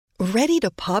Ready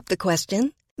to pop the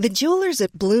question? The jewelers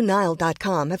at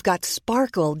BlueNile.com have got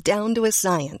sparkle down to a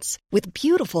science with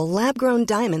beautiful lab-grown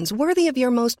diamonds worthy of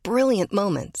your most brilliant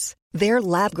moments. Their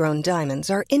lab-grown diamonds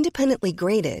are independently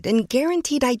graded and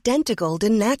guaranteed identical to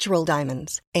natural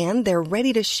diamonds, and they're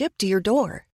ready to ship to your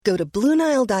door. Go to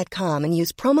BlueNile.com and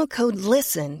use promo code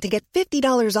LISTEN to get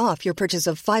 $50 off your purchase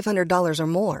of $500 or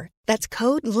more. That's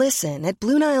code LISTEN at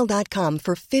BlueNile.com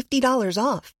for $50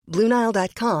 off.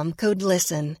 BlueNile.com, code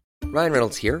LISTEN. Ryan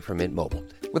Reynolds here from Mint Mobile.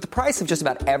 With the price of just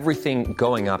about everything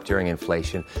going up during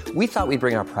inflation, we thought we'd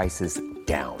bring our prices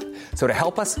down. So to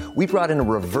help us, we brought in a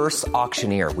reverse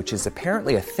auctioneer, which is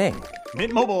apparently a thing.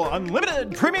 Mint Mobile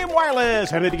Unlimited Premium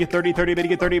Wireless. How to get 30, 30, how to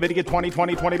get 30, how to get 20,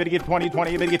 20, 20, how to get 20,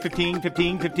 20, how to get 15,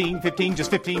 15, 15, 15, just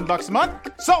 $15 a month?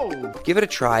 Sold! Give it a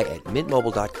try at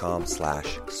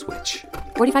mintmobile.com/switch.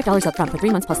 $45 up front for 3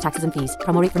 months plus taxes and fees.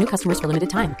 Promo rate for new customers for limited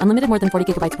time. Unlimited more than 40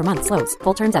 gigabytes per month. Slows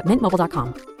full terms at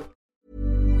mintmobile.com.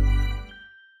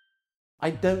 I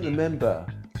don't remember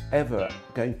ever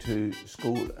going to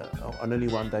school on only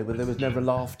one day where there was never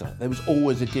laughter. There was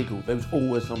always a giggle. There was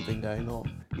always something going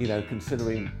on. You know,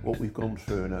 considering what we've gone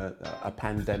through in a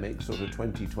pandemic, sort of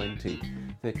 2020,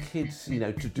 the kids, you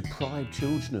know, to deprive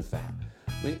children of that,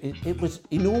 it was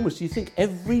enormous. You think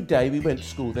every day we went to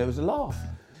school there was a laugh.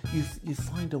 You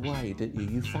find a way, don't you?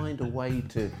 You find a way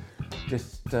to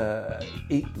just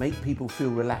make people feel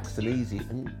relaxed and easy.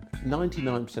 And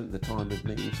 99% of the time with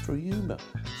me, it's through humour,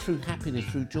 through happiness,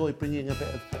 through joy, bringing a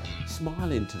bit of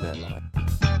smile into their life.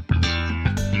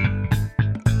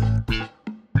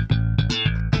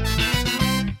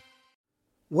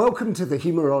 Welcome to the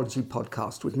Humourology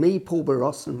Podcast with me, Paul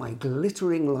Barros, and my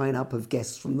glittering lineup of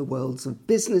guests from the worlds of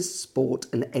business, sport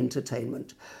and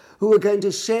entertainment, who are going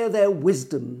to share their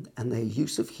wisdom and their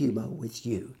use of humour with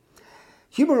you.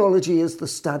 Humourology is the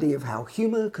study of how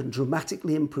humour can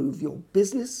dramatically improve your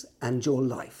business and your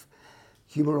life.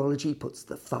 Humourology puts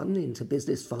the fun into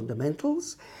business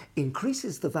fundamentals,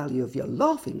 increases the value of your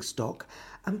laughing stock,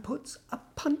 and puts a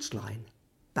punchline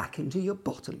back into your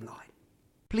bottom line.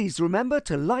 Please remember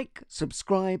to like,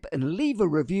 subscribe, and leave a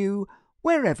review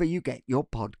wherever you get your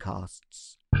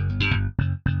podcasts.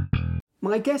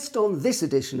 My guest on this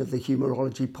edition of the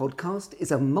Humourology Podcast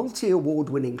is a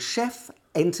multi-award-winning chef,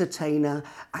 entertainer,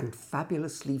 and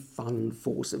fabulously fun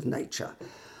force of nature.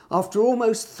 After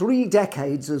almost 3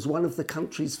 decades as one of the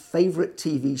country's favourite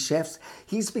TV chefs,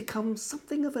 he's become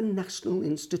something of a national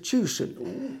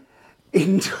institution.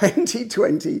 In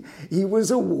 2020, he was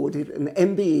awarded an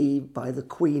MBE by the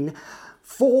Queen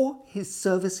for his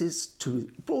services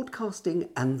to broadcasting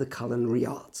and the culinary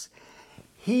arts.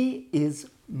 He is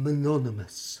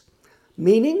mononymous,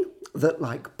 meaning that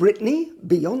like Britney,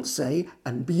 Beyonce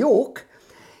and Bjork,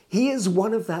 he is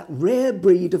one of that rare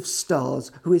breed of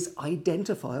stars who is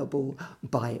identifiable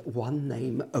by one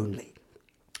name only.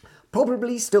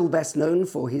 Probably still best known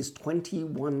for his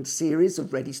 21 series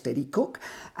of Ready Steady Cook,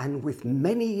 and with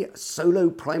many solo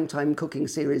primetime cooking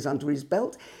series under his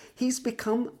belt, he's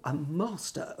become a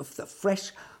master of the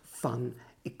fresh, fun,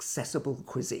 accessible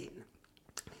cuisine.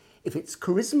 If it's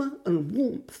charisma and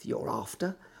warmth you're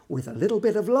after, with a little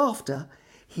bit of laughter,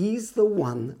 he's the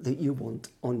one that you want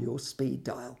on your speed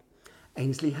dial.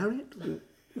 Ainsley Harriott.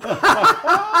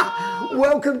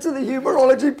 Welcome to the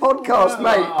Humourology Podcast,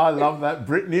 mate. I love that.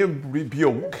 Brittany and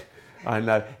Bjork. I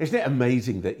know. Isn't it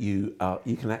amazing that you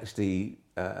can actually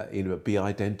be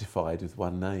identified with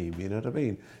one name? You know what I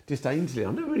mean? Just Ainsley.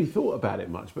 I never really thought about it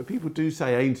much, but people do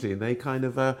say Ainsley and they kind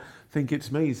of think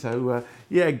it's me. So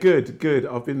yeah, good.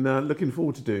 I've been looking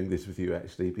forward to doing this with you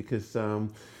actually because I've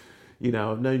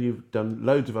known you've done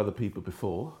loads of other people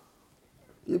before.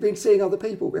 You've been seeing other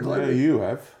people behind me. Yeah, you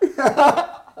have.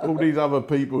 All these other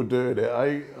people doing it.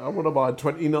 I want to buy a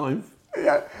 29th.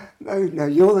 Yeah. No,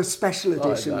 you're the special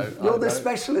edition. You're the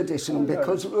special edition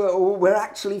because we're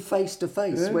actually face to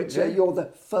face, which you're the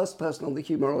first person on the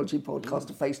Humourology Podcast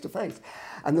to face to face.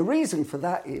 And the reason for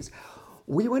that is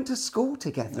we went to school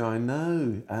together. I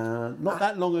know. Not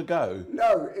that long ago.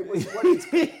 No,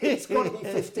 it's got to be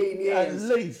 15 years. At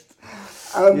least.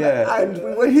 And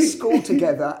we went to school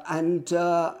together, and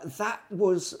that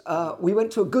was we went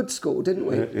to a good school, didn't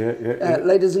we? Yeah.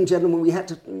 Ladies and gentlemen, you had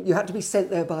to be sent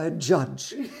there by a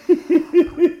judge.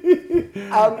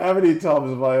 How many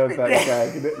times have I heard that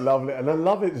gag? Isn't it lovely? And I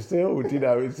love it still. You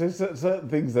know, it's just certain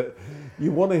things that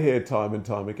you want to hear time and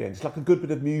time again. It's like a good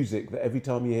bit of music that every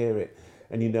time you hear it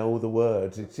and you know all the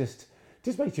words, it just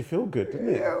makes you feel good, doesn't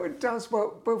it? Yeah, it does.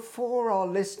 Well, before our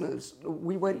listeners,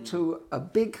 we went to a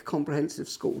big comprehensive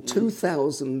school,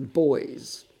 2,000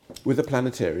 boys, With a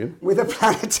planetarium? With a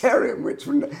planetarium,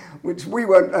 which we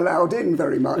weren't allowed in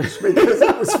very much because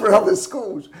it was for other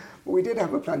schools. But we did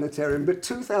have a planetarium, but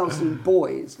 2,000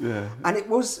 boys. Yeah. And it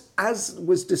was, as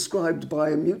was described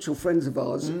by mutual friends of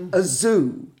ours, a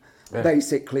zoo,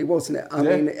 basically, wasn't it? I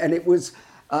mean, and it was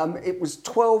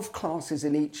 12 classes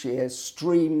in each year,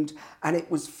 streamed, and it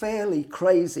was fairly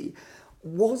crazy.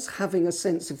 Was having a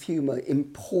sense of humour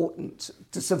important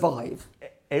to survive?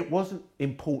 It wasn't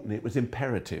important, it was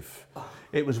imperative.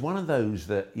 It was one of those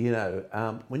that,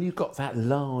 when you've got that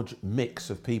large mix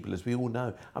of people, as we all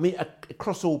know, I mean,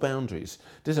 across all boundaries,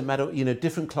 doesn't matter,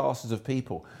 different classes of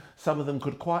people. Some of them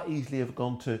could quite easily have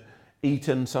gone to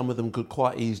Eton, some of them could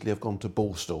quite easily have gone to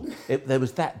Borstal. There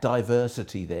was that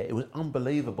diversity there, it was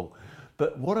unbelievable.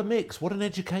 But what a mix, what an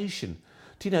education.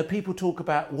 People talk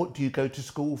about what do you go to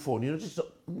school for, and just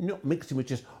not mixing with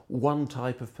just one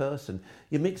type of person.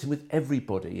 You're mixing with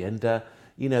everybody, and there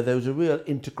was a real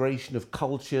integration of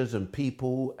cultures and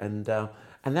people, and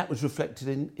that was reflected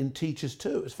in teachers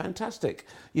too. It was fantastic.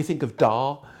 You think of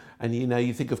Dar, and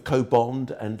you think of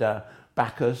Cobond and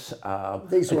Bacchus.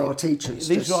 These were our teachers.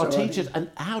 These were our teachers,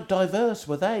 and how diverse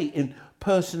were they in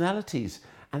personalities,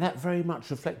 and that very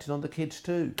much reflected on the kids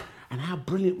too. And how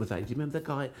brilliant were they? Do you remember the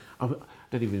guy, I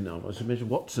don't even know, I was mentioning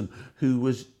Watson, who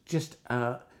was just,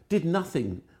 did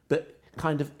nothing but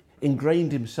kind of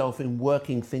ingrained himself in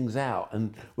working things out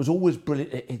and was always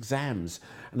brilliant at exams.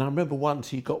 And I remember once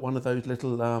he got one of those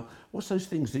little, what's those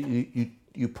things that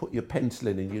you put your pencil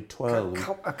in and you twirl?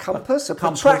 A compass, a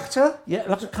protractor? Yeah,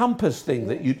 like a compass thing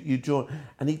that you draw.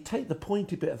 And he'd take the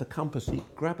pointy bit of the compass, he'd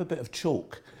grab a bit of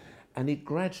chalk and he'd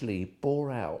gradually bore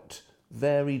out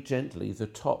very gently the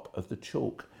top of the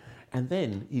chalk, and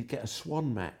then you'd get a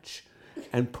swan match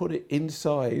and put it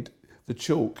inside the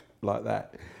chalk like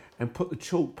that and put the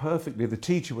chalk perfectly. The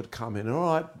teacher would come in, all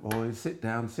right boys, sit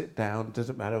down,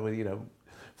 doesn't matter whether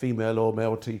female or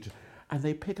male teacher, and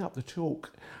they pick up the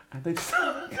chalk and they'd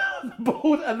stand on the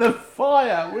board and the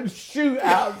fire would shoot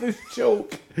out of this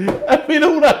chalk, and we'd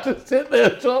all have to sit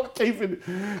there keeping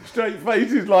straight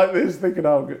faces like this thinking,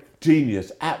 oh,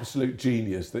 genius, absolute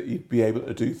genius that you'd be able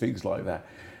to do things like that.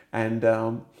 And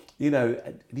he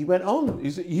went on.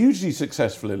 He's hugely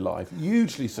successful in life,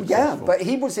 hugely successful. Yeah, but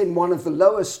he was in one of the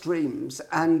lower streams,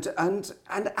 and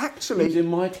actually... He's in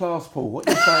my class, Paul. What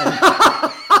are you saying?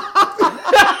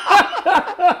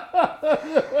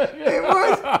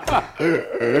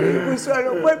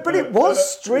 But it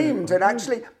was streamed, and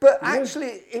actually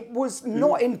it was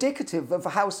not indicative of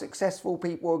how successful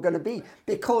people were going to be,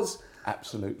 because...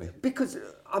 Absolutely. Because,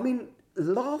 I mean,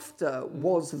 laughter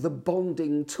was the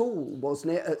bonding tool,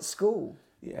 wasn't it, at school?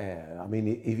 Yeah, I mean,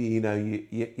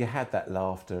 you had that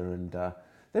laughter, and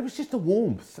there was just a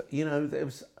warmth. There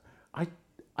was.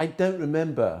 I don't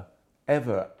remember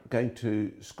ever going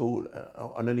to school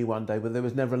on only one day where there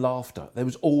was never laughter. There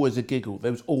was always a giggle.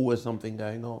 There was always something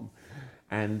going on,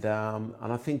 and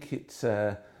I think it's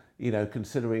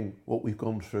considering what we've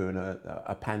gone through in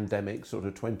a pandemic, sort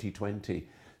of 2020.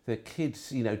 The kids,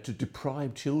 to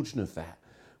deprive children of that,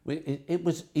 it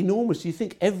was enormous. You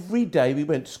think every day we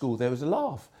went to school there was a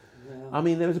laugh. Yeah. I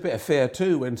mean, there was a bit of fear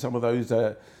too when some of those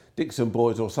Dixon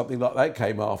boys or something like that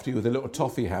came after you with a little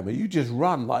toffee hammer. You just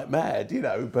run like mad,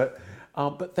 But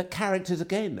the characters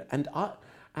again, and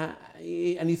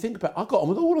you think about, I got on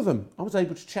with all of them. I was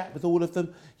able to chat with all of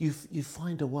them. You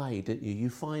find a way, don't you? You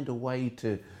find a way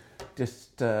to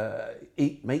just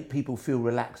make people feel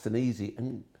relaxed and easy.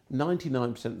 And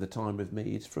 99% of the time with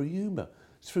me, it's through humour,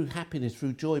 it's through happiness,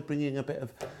 through joy, bringing a bit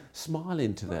of smile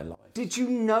into their life. Did you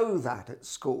know that at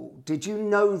school? Did you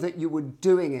know that you were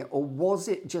doing it, or was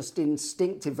it just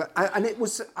instinctive? And it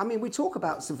was, I mean, we talk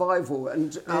about survival,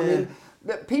 and I mean,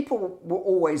 that people will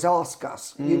always ask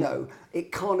us,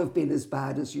 it can't have been as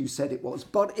bad as you said it was,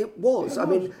 but it was.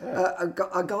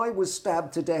 A guy was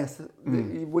stabbed to death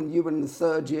when you were in the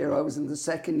third year, I was in the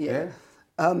second year.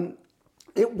 Yeah.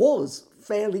 It was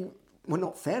fairly, well,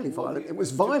 not fairly violent, it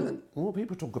was violent. Well,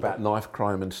 people talk about knife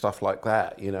crime and stuff like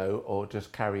that, or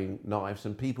just carrying knives,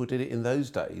 and people did it in those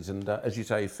days. And as you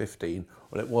say, 15,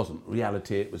 well, it wasn't.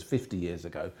 Reality, it was 50 years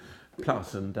ago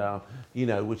plus, and,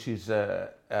 which is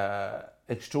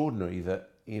extraordinary that,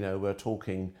 we're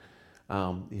talking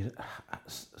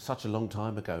such a long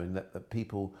time ago, and that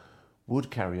people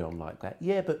would carry on like that.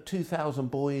 Yeah, but 2,000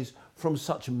 boys from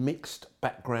such mixed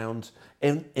backgrounds,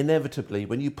 inevitably,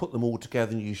 when you put them all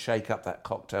together and you shake up that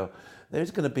cocktail,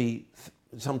 there's going to be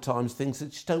sometimes things that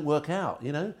just don't work out,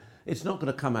 It's not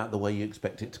going to come out the way you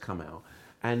expect it to come out.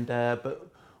 And but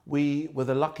we were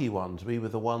the lucky ones. We were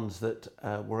the ones that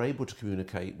were able to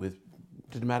communicate with,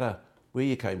 didn't matter where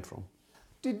you came from.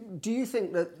 Do you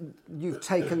think that you've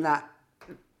taken that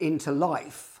into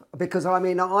life? Because I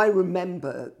mean, I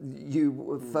remember you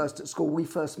were first at school. We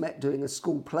first met doing a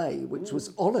school play, which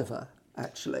was Oliver,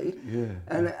 actually.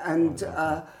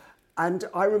 Yeah. And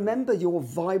I remember your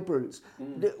vibrance.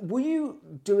 Were you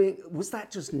doing? Was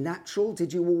that just natural?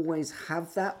 Did you always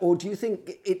have that, or do you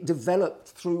think it developed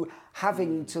through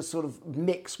having to sort of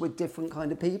mix with different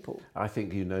kind of people? I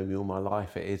think you know me all my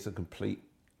life. It is a complete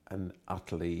and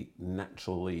utterly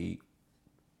naturally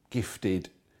gifted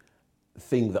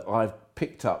thing that I've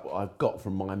picked up, I've got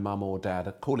from my mum or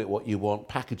dad. Call it what you want,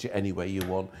 package it any way you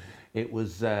want. It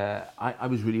was, I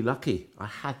was really lucky. I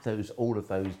had all of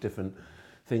those different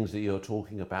things that you're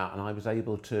talking about, and I was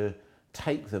able to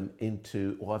take them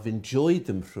into, or I've enjoyed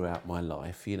them throughout my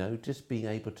life, you know, just being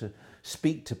able to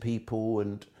speak to people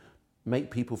and make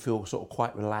people feel sort of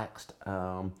quite relaxed.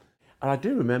 And I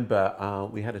do remember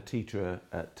we had a teacher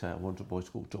at Wonderful Boys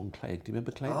called John Clegg. Do you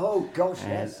remember Clegg? Oh, gosh,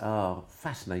 yes. Oh,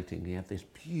 fascinating. He had this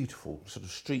beautiful sort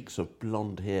of streaks of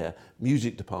blonde hair,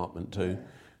 music department too. I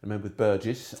remember with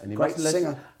Burgess. And he Great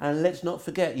singer. And let's not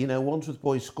forget, you know, Wandsworth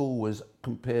Boys School was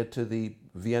compared to the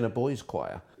Vienna Boys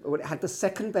Choir. Well, it had the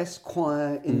second best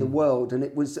choir in the world, and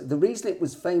it was the reason it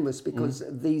was famous because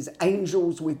these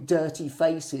angels with dirty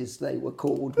faces, they were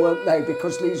called, weren't they?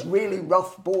 Because these really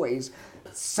rough boys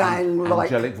sang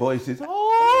like angelic voices.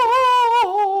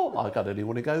 Oh, I don't really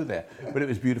want to go there, but it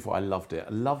was beautiful. I loved it.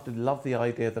 I loved the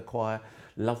idea of the choir.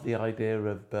 Loved the idea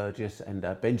of Burgess, and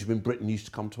Benjamin Britten used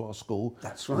to come to our school.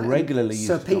 That's right. Regularly.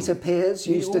 Sir Peter Pears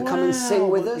used to come and sing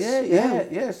with us.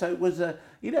 Yeah. So it was,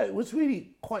 you know, it was really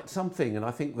quite something. And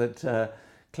I think that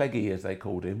Cleggy, as they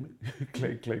called him,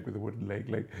 Clegg with a wooden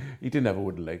leg. He didn't have a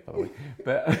wooden leg, by the way.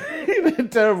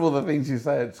 But terrible the things you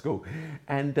say at school.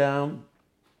 And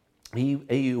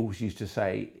he always used to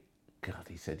say, God,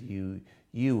 he said, you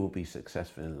will be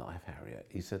successful in life, Harriott.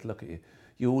 He said, look at you.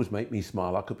 You always make me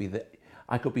smile. I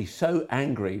could be so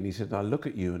angry. And he said, I look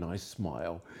at you and I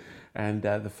smile. And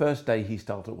the first day he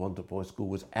started at Wonder Boy School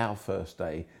was our first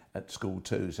day at school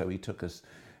too. So he took us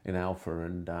in Alpha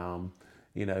and,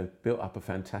 you know, built up a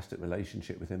fantastic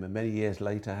relationship with him. And many years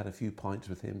later, had a few pints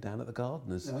with him down at the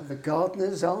Gardeners. The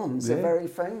Gardeners Arms, a very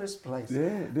famous place.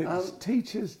 Yeah,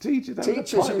 teachers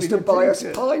used to buy us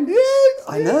pints. Yes,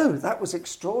 I know, that was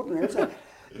extraordinary.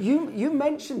 You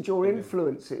mentioned your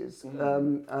influences,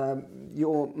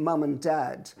 your mum and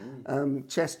dad,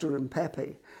 Chester and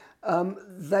Pepe.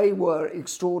 They were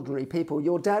extraordinary people.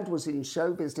 Your dad was in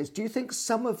show business. Do you think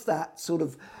some of that sort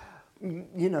of,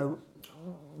 you know,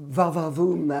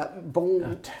 va-va-voom, that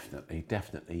bon...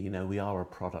 Definitely. You know, we are a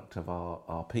product of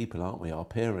our people, aren't we? Our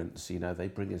parents, you know, they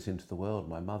bring us into the world.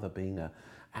 My mother being an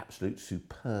absolute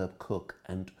superb cook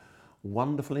and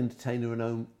wonderful entertainer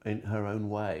in her own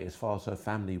way, as far as her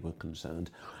family were concerned,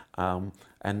 and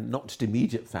not just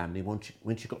immediate family.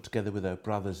 When she got together with her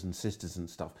brothers and sisters and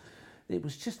stuff, it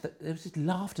was just that there was just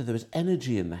laughter, there was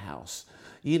energy in the house.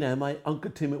 You know, my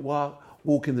Uncle Tim would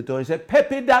walk in the door and say,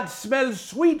 "Peppy, that smells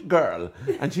sweet, girl,"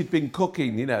 and she'd been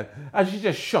cooking, you know, and she'd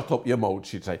just shut up your mouth,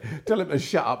 she'd say, tell him to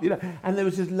shut up, you know, and there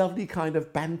was this lovely kind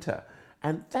of banter.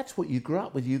 And that's what you grew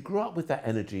up with. You grew up with that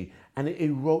energy, and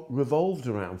it revolved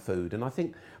around food. And I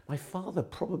think my father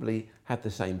probably had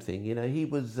the same thing. You know, he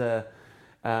was,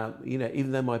 you know,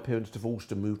 even though my parents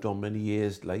divorced and moved on many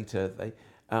years later,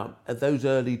 at those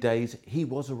early days, he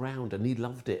was around and he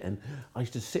loved it. And I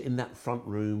used to sit in that front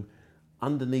room.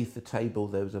 Underneath the table,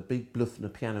 there was a big bluff and a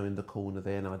piano in the corner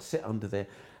there, and I'd sit under there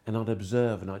and I'd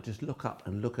observe, and I'd just look up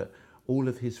and look at all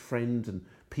of his friends and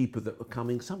people that were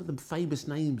coming. Some of them famous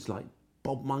names like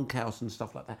Bob Monkhouse and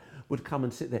stuff like that would come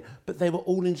and sit there. But they were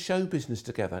all in show business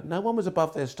together. No one was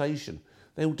above their station.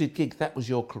 They all did gigs. That was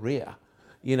your career,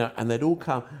 you know, and they'd all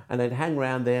come and they'd hang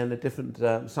around there, and the different,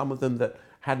 some of them that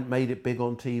hadn't made it big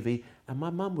on TV. And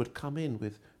my mum would come in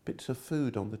with bits of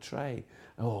food on the tray.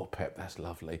 Oh, Pep, that's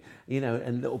lovely. You know,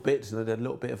 and little bits, and a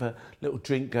little bit of a little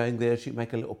drink going there. She'd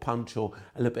make a little punch or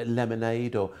a little bit of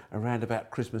lemonade, or around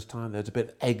about Christmas time, there's a bit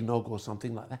of eggnog or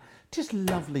something like that. Just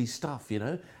lovely stuff, you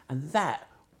know. And that,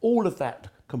 all of that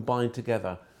combined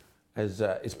together as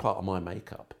is part of my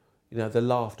makeup. You know, the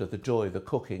laughter, the joy, the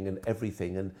cooking and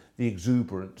everything, and the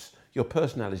exuberance. Your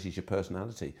personality is your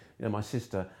personality. You know, my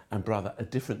sister and brother are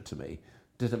different to me.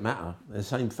 Doesn't matter. They're the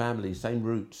same family, same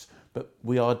roots, but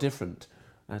we are different.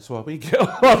 That's why we get on.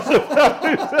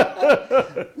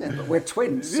 Yeah, but we're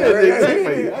twins. So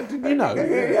exactly. You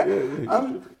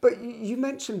know. But you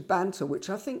mentioned banter, which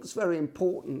I think is very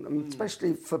important, and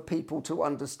especially for people to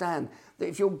understand that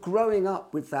if you're growing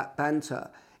up with that banter,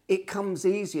 it comes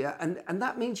easier, and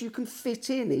that means you can fit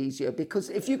in easier, because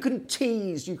if you can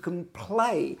tease, you can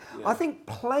play. I think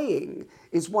playing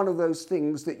is one of those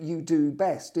things that you do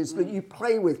best, is that you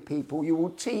play with people, you will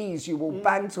tease, you will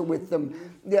banter with them,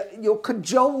 you'll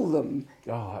cajole them.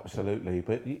 Oh, absolutely.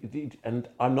 But and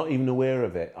I'm not even aware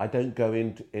of it. I don't go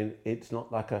in. It's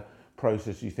not like a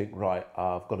process you think, right,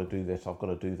 I've got to do this, I've got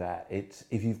to do that. It's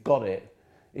if you've got it,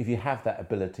 if you have that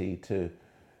ability to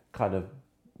kind of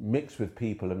mix with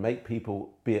people and make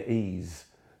people be at ease,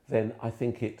 then I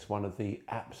think it's one of the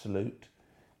absolute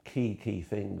key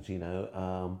things, you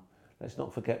know. Let's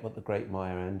not forget what the great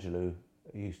Maya Angelou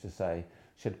used to say.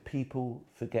 She said, people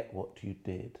forget what you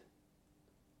did.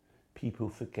 People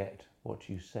forget what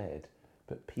you said,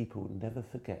 but people never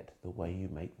forget the way you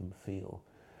make them feel.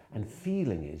 And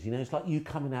feeling is, you know, it's like you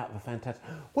coming out of a fantastic...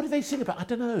 What do they sing about? I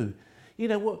don't know. You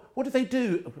know, what do they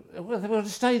do? Well, they were on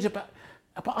stage about...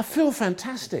 But I feel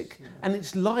fantastic. And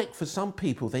it's like, for some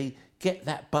people, they get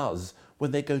that buzz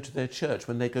when they go to their church,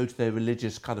 when they go to their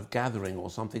religious kind of gathering or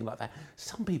something like that.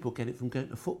 Some people get it from going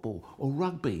to football or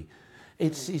rugby.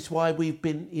 It's why we've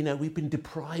been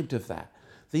deprived of that.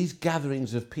 These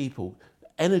gatherings of people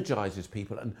energizes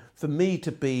people. And for me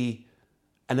to be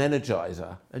an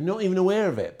energizer, and not even aware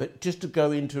of it, but just to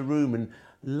go into a room and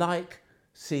like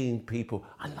seeing people,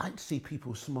 I like to see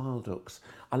people smile, Dux.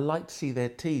 I like to see their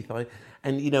teeth.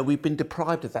 And you know, we've been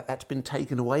deprived of that. That's been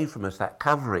taken away from us, that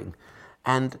covering.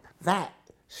 And that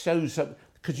shows up,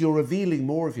 because you're revealing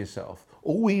more of yourself.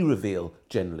 All we reveal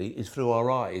generally is through our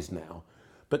eyes now.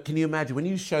 But can you imagine when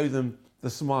you show them the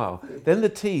smile, then the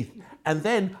teeth, and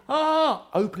then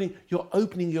you're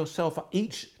opening yourself up.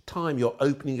 Each time you're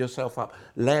opening yourself up,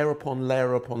 layer upon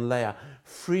layer upon layer,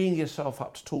 freeing yourself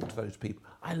up to talk to those people.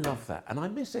 I love that, and I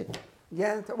miss it.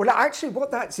 Yeah, well, actually,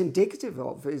 what that's indicative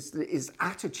of is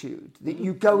attitude, that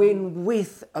you go in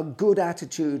with a good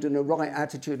attitude and a right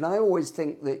attitude. And I always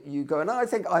think that you go, and I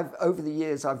think over the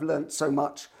years, I've learnt so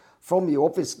much from you.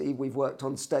 Obviously, we've worked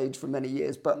on stage for many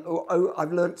years, but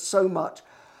I've learnt so much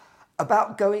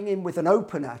about going in with an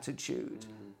open attitude.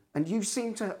 And you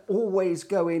seem to always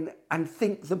go in and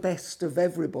think the best of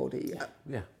everybody.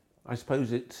 Yeah. I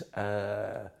suppose it's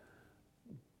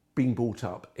being brought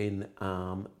up in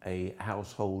a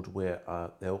household where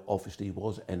there obviously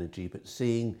was energy, but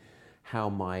seeing how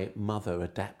my mother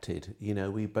adapted. You know,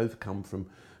 we both come from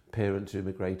parents who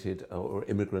immigrated or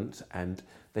immigrants, and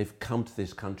they've come to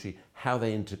this country, how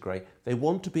they integrate. They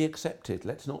want to be accepted.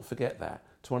 Let's not forget that.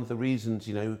 It's one of the reasons,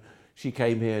 you know, she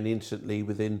came here and instantly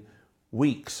within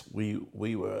weeks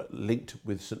we were linked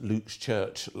with St Luke's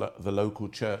Church, the local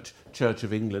church, Church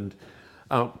of England,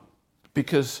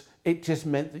 because it just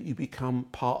meant that you become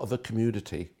part of a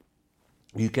community.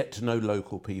 You get to know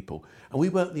local people. And we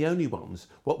weren't the only ones.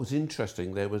 What was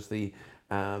interesting, there was the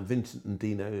Vincent and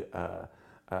Dino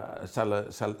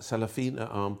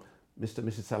Salafino, Mr. and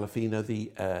Mrs. Salafino,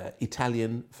 the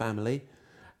Italian family.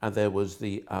 And there was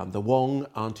the Wong,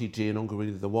 Auntie G and Uncle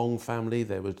Willie, the Wong family.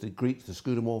 There was the Greeks, the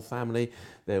Scudamore family.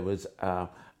 There was,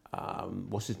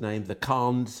 what's his name, the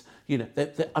Khans. You know,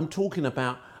 I'm talking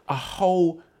about a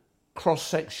whole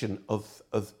cross-section of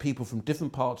people from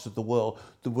different parts of the world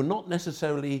that were not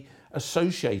necessarily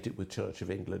associated with Church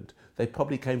of England. They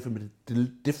probably came from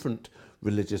different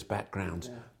religious backgrounds.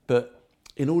 Yeah. But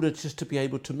in order just to be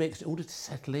able to mix, in order to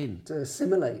settle in. To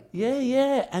assimilate.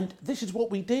 Yeah. And this is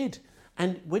what we did.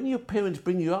 And when your parents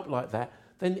bring you up like that,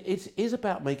 then it is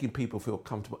about making people feel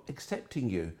comfortable, accepting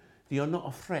you. You're not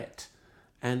a threat.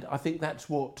 And I think that's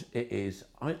what it is.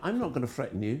 I'm not going to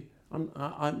threaten you.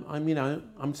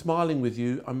 I'm smiling with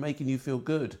you. I'm making you feel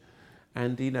good.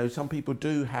 And, you know, some people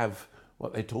do have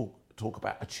what they talk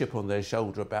about, a chip on their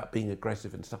shoulder about being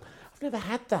aggressive and stuff. I've never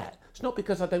had that. It's not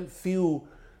because I don't feel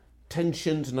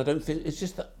tensions and I don't think, it's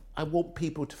just that I want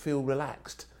people to feel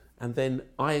relaxed. And then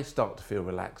I start to feel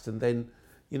relaxed. And then,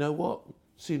 you know what?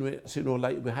 Sooner or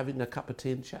later, we're having a cup of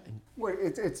tea and chatting. Well,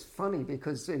 it's funny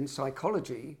because in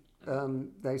psychology,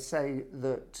 they say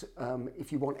that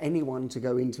if you want anyone to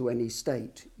go into any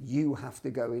state, you have to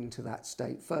go into that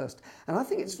state first. And I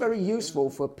think it's very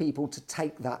useful for people to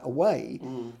take that away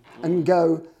and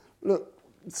go, look,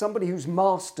 somebody who's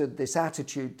mastered this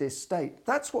attitude, this state,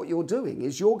 that's what you're doing,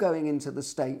 is you're going into the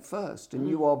state first and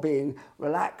you are being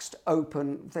relaxed,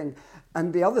 open thing.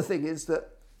 And the other thing is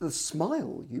that the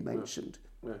smile you mentioned,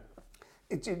 that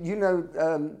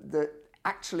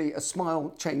actually a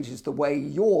smile changes the way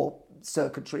your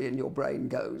circuitry in your brain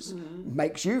goes,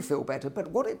 makes you feel better. But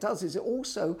what it does is it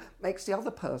also makes the other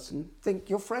person think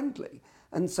you're friendly.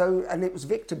 And it was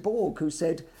Victor Borg who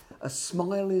said, a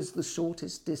smile is the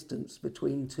shortest distance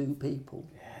between two people.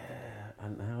 Yeah,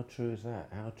 And how true is that?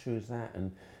 How true is that?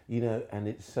 And, you know, and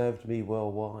it served me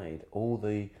worldwide. All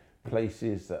the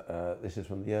places that, this is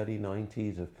from the early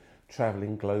 90s, of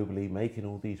traveling globally, making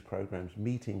all these programs,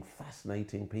 meeting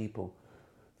fascinating people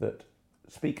that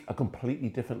speak a completely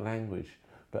different language.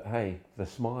 But hey, the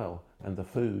smile and the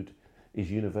food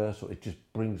is universal. It just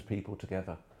brings people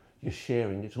together. You're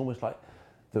sharing. It's almost like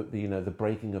the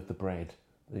breaking of the bread,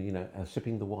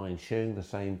 sipping the wine, sharing the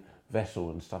same vessel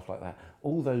and stuff like that.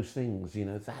 All those things, you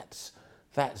know, that's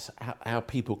how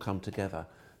people come together.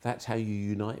 That's how you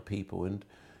unite people. And,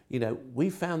 you know, we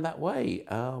found that way.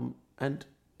 And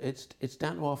it's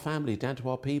down to our family, down to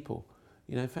our people.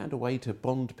 You know, found a way to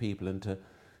bond people and to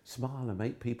smile and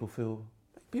make people feel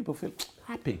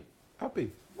happy.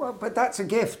 Well, but that's a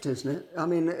gift, isn't it? I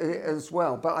mean, as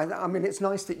well. But I mean, it's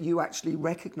nice that you actually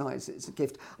recognise it's a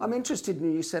gift. I'm interested in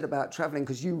what you said about travelling,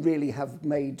 because you really have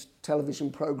made television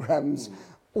programmes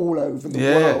all over the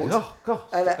world. Oh, God.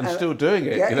 And still doing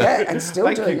it. Yeah, you know? And still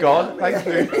Thank doing you, it. God. Thank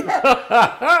you.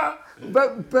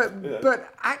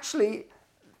 But actually,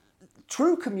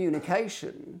 true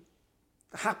communication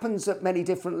happens at many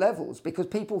different levels, because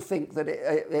people think that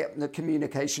the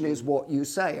communication is what you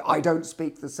say. I don't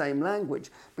speak the same language,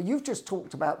 but you've just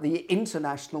talked about the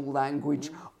international language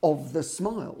of the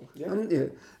smile, haven't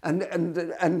you?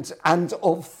 And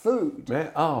of food.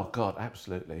 Yeah. Oh God,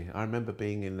 absolutely. I remember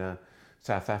being in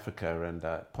South Africa and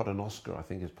Podonosca, I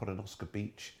think it's Podonosca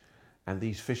Beach, and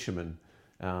these fishermen,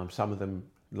 some of them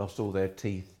lost all their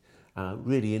teeth.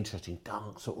 Really interesting,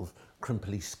 dark sort of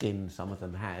crimply skin some of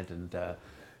them had, and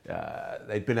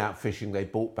they'd been out fishing, they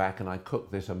brought back, and I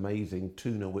cooked this amazing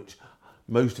tuna, which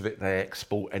most of it they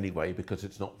export anyway because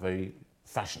it's not very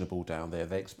fashionable down there.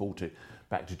 They export it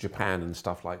back to Japan and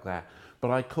stuff like that.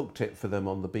 But I cooked it for them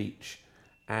on the beach,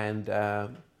 and the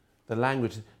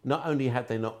language, not only had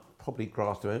they not probably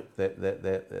grasped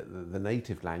the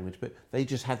native language, but they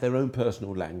just had their own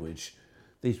personal language.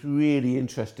 It's really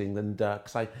interesting, and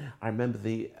because I remember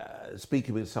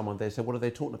speaking with someone, they said, "What are they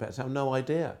talking about?" I said, "No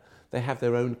idea." They have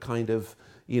their own kind of,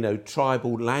 you know,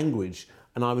 tribal language.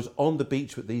 And I was on the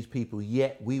beach with these people,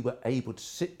 yet we were able to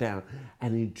sit down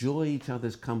and enjoy each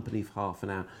other's company for half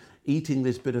an hour, eating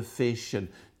this bit of fish and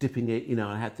dipping it. You know,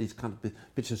 I had these kind of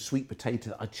bits of sweet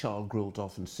potato that I char grilled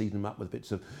off and seasoned them up with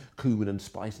bits of cumin and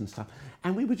spice and stuff.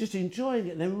 And we were just enjoying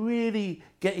it, and they're really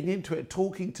getting into it,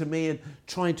 talking to me and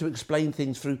trying to explain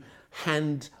things through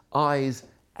hand, eyes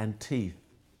and teeth.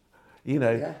 You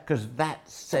know, because that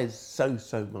says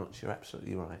so much. You're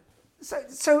absolutely right.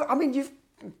 So I mean, you've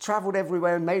travelled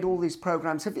everywhere and made all these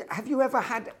programmes. Have you ever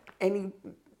had any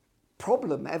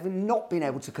problem ever not being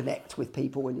able to connect with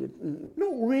people when you?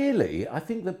 Not really. I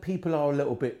think that people are a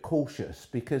little bit cautious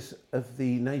because of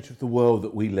the nature of the world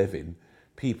that we live in.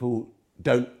 People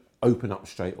don't open up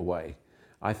straight away.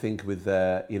 I think with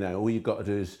all you've got to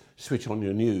do is switch on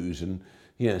your news and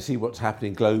see what's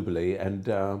happening globally,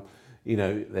 and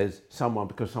there's someone,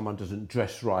 because someone doesn't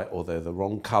dress right, or they're the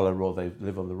wrong colour, or they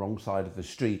live on the wrong side of the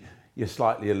street, you're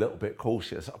slightly a little bit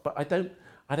cautious. But I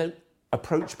don't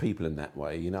approach people in that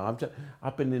way. You know,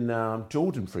 I've been in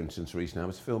Jordan, for instance, recently. I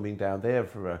was filming down there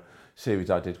for a series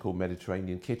I did called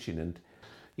Mediterranean Kitchen,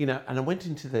 and I went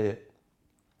into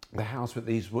the house with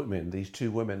these women, these two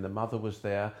women. The mother was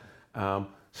there,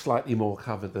 slightly more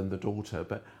covered than the daughter,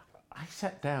 but I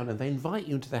sat down, and they invite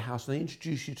you into their house and they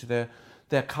introduce you to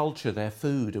their culture, their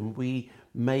food, and we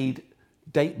made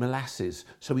date molasses.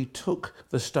 So we took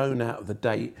the stone out of the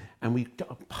date, and we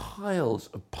got piles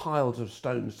of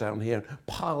stones down here,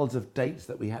 piles of dates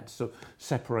that we had to sort of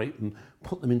separate and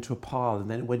put them into a pile, and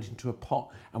then it went into a pot,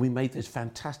 and we made this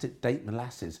fantastic date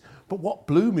molasses. But what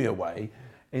blew me away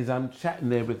is I'm chatting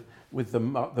there with the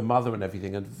mother and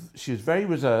everything, and she was very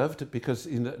reserved because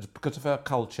of her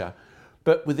culture.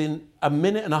 But within a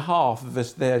minute and a half of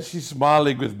us there, she's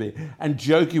smiling with me and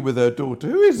joking with her daughter.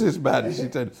 "Who is this man?" She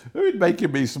said, "Who is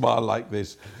making me smile like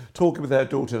this?" Talking with her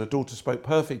daughter, and her daughter spoke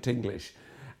perfect English.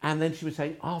 And then she was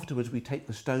saying, afterwards we take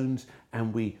the stones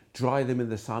and we dry them in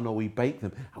the sun, or we bake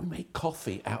them, and we make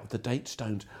coffee out of the date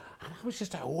stones. And I was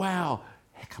just like, wow,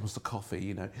 here comes the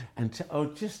coffee,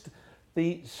 and just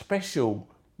the special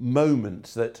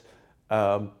moments that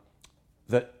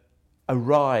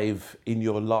arrive in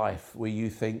your life where you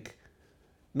think,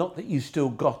 not that you still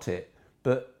got it,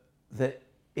 but that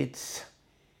it's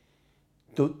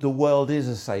the world is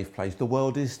a safe place. The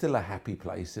world is still a happy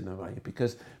place in a way,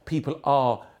 because people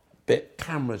are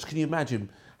cameras. Can you imagine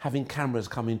having cameras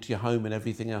come into your home and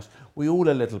everything else? We all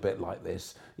a little bit like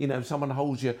this. If someone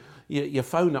holds your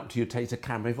phone up to you, takes a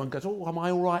camera, everyone goes, "Oh, am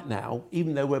I all right now?"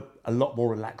 Even though we're a lot more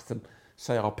relaxed than,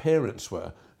 say, our parents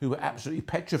were, who were absolutely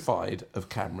petrified of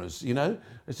cameras, you know?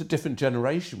 It's a different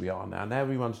generation we are now. Now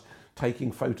everyone's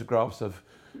taking photographs of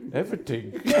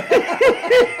everything.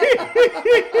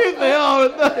 They are,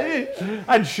 aren't they?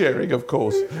 And sharing, of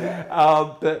course.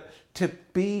 But to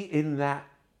be in that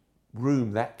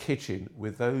room, that kitchen,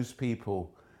 with those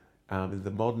people in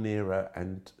the modern era,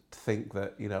 and think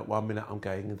that, you know, 1 minute I'm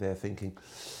going there thinking,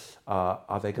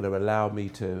 are they going to allow me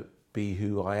to be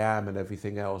who I am and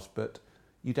everything else? But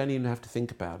you don't even have to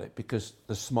think about it, because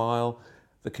the smile,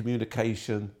 the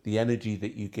communication, the energy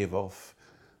that you give off,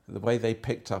 the way they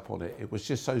picked up on it, it was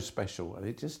just so special. And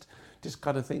it just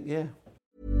kind of think, yeah.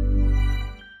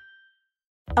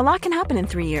 A lot can happen in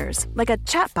 3 years, like a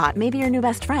chatbot may be your new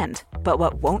best friend. But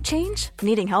what won't change?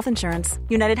 Needing health insurance.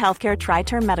 United Healthcare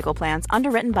Tri-Term Medical Plans,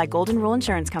 underwritten by Golden Rule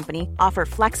Insurance Company, offer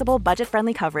flexible,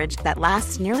 budget-friendly coverage that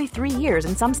lasts nearly 3 years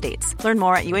in some states. Learn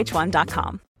more at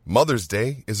uh1.com. Mother's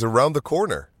Day is around the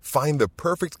corner. Find the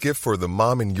perfect gift for the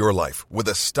mom in your life with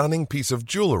a stunning piece of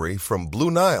jewelry from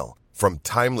Blue Nile. From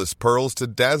timeless pearls to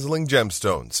dazzling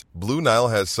gemstones, Blue Nile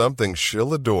has something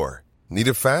she'll adore. Need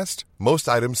it fast? Most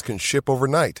items can ship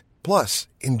overnight. Plus,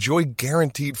 enjoy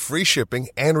guaranteed free shipping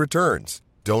and returns.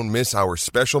 Don't miss our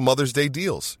special Mother's Day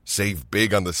deals. Save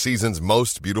big on the season's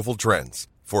most beautiful trends.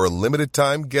 For a limited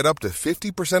time, get up to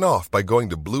 50% off by going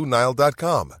to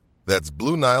BlueNile.com. That's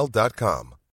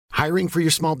BlueNile.com. Hiring for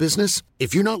your small business?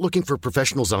 If you're not looking for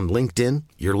professionals on LinkedIn,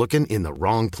 you're looking in the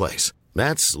wrong place.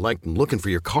 That's like looking for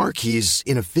your car keys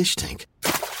in a fish tank.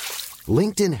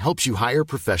 LinkedIn helps you hire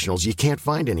professionals you can't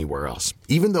find anywhere else,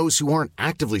 even those who aren't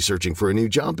actively searching for a new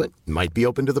job but might be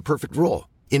open to the perfect role.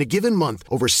 In a given month,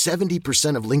 over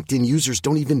 70% of LinkedIn users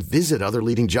don't even visit other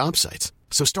leading job sites.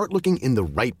 So start looking in the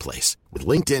right place. With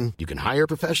LinkedIn, you can hire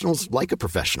professionals like a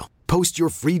professional. Post your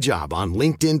free job on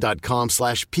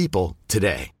linkedin.com/people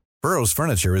today. Burrow's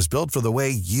furniture is built for the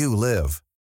way you live.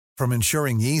 From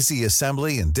ensuring easy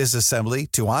assembly and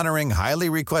disassembly to honoring highly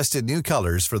requested new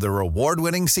colors for their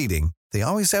award-winning seating, they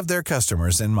always have their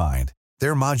customers in mind.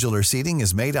 Their modular seating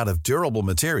is made out of durable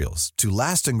materials to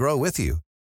last and grow with you.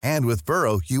 And with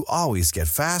Burrow, you always get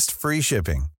fast, free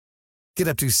shipping. Get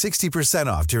up to 60%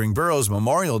 off during Burrow's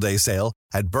Memorial Day sale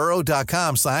at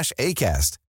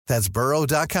burrow.com/ACAST. That's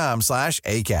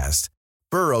burrow.com/ACAST.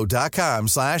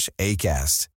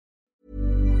 burrow.com/ACAST.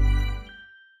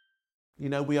 You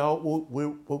know,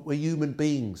 we're human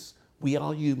beings. We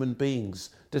are human beings.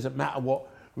 Doesn't matter what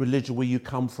religion where you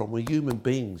come from. We're human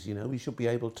beings. You know, we should be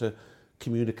able to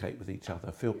communicate with each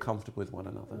other, feel comfortable with one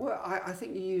another. Well, I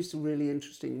think you used a really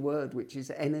interesting word, which is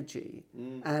energy,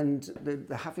 and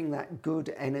the having that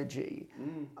good energy.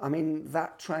 I mean,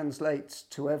 that translates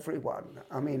to everyone.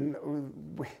 I mean,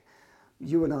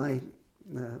 you and I,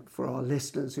 for our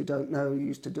listeners who don't know,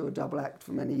 used to do a double act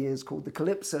for many years called the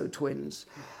Calypso Twins.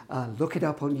 Look it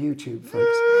up on YouTube,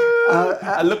 folks.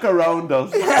 And look around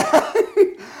us.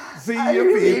 See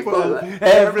you people,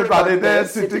 everybody there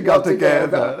sitting all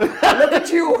together. Look at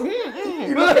you.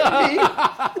 You look at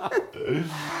me.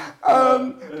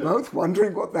 Both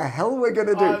wondering what the hell we're going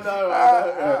to do.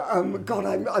 I know. God,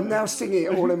 I'm now singing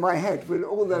it all in my head with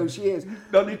all those years.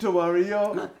 Don't need to worry,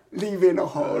 you're leave in a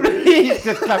hurry.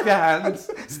 Just clap your hands.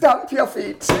 Stamp your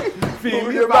feet.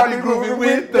 Feel your body moving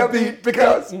with the beat,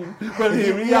 because well,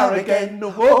 here we are again.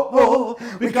 Whoa, whoa.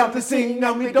 We got to sing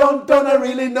and we don't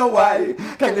really know why.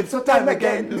 Calypso time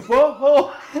again. Whoa,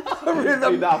 whoa.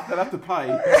 Enough, they'll have to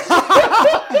pay.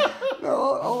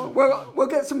 We'll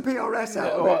get some PRS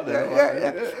out of it.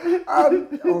 Yeah.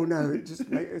 Oh no,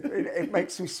 it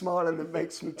makes me smile and it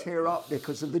makes me tear up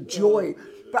because of the joy.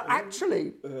 But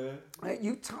actually,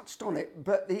 you touched on it.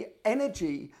 But the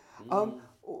energy, all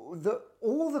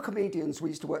the comedians, we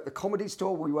used to work at the Comedy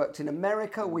Store. We worked in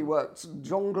America. We worked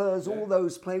Jongleurs, all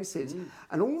those places,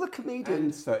 and all the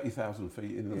comedians. And 30,000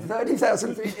 feet in the air.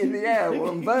 30,000 feet in the air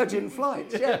on Virgin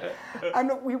flights. Yeah,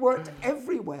 and we worked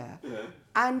everywhere,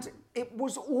 and it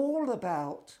was all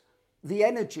about the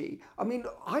energy. I mean,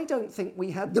 I don't think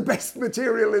we had the best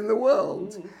material in the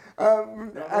world.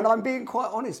 And I'm being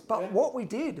quite honest, but what we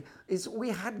did is we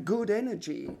had good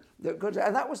energy,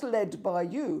 and that was led by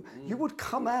you. You would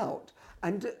come out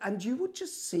and you would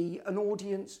just see an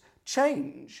audience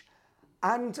change.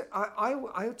 And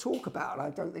I talk about, I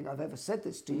don't think I've ever said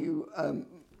this to you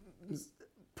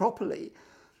properly,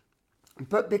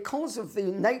 but because of the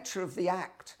nature of the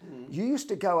act, you used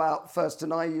to go out first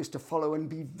and I used to follow and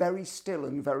be very still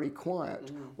and very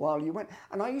quiet while you went.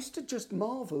 And I used to just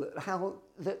marvel at how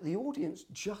that the audience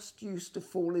just used to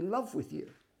fall in love with you.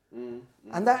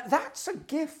 And that's a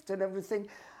gift and everything.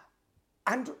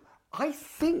 And I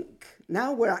think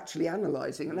now we're actually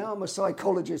analysing, and now I'm a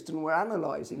psychologist and we're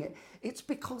analysing it, it's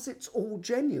because it's all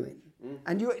genuine.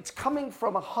 And it's coming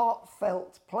from a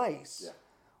heartfelt place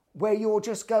where you're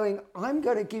just going, I'm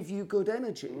going to give you good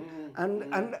energy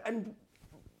and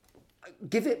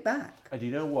give it back. And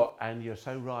you know what? And you're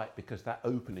so right, because that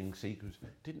opening sequence,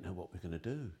 didn't know what we're going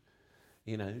to do.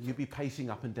 You know, you'd be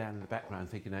pacing up and down in the background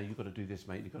thinking, you've got to do this,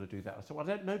 mate, you've got to do that. I said, well, I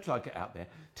don't know till I get out there,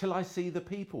 till I see the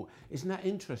people. Isn't that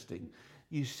interesting?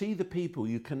 You see the people,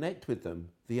 you connect with them,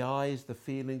 the eyes, the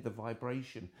feeling, the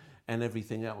vibration, and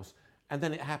everything else. And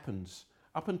then it happens.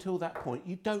 Up until that point,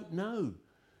 you don't know.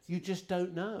 You just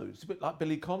don't know. It's a bit like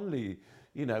Billy Connolly,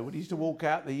 you know, when he used to walk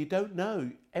out there, you don't know.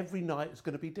 Every night it's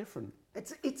going to be different.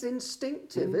 It's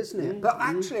instinctive, isn't it? But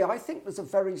actually, I think there's a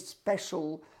very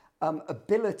special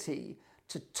ability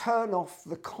to turn off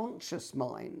the conscious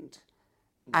mind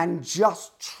and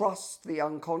just trust the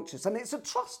unconscious. And it's a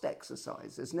trust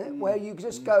exercise, isn't it? Where you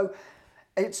just go,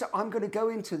 I'm going to go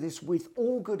into this with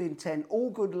all good intent, all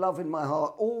good love in my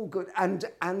heart, all good, and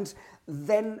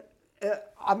then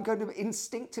I'm going to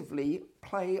instinctively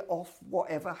play off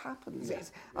whatever happens.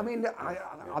 I mean,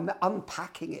 I'm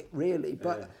unpacking it really,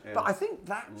 but I think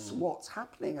that's what's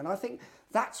happening, and I think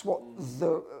that's what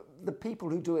the people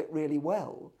who do it really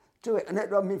well do it. And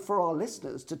I mean, for our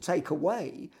listeners to take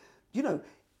away, you know,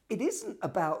 it isn't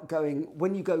about going,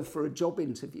 when you go for a job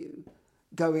interview,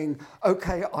 going,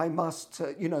 okay, I must,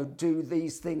 do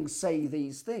these things, say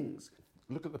these things.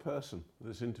 Look at the person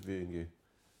that's interviewing you.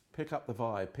 Pick up the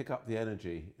vibe, pick up the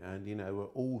energy, and, you know, we're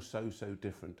all so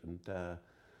different, and,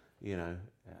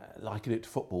 liken it to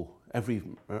football. Every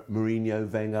Mourinho,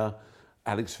 Wenger,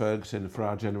 Alex Ferguson, for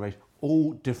our generation,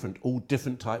 all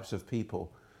different types of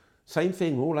people. Same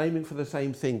thing, we're all aiming for the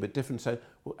same thing, but different. So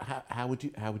how would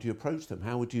you approach them?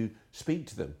 How would you speak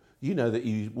to them? You know that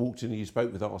you walked in and you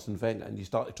spoke with Arsene Wenger and you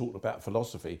started talking about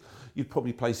philosophy. You'd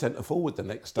probably play centre forward the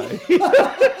next day.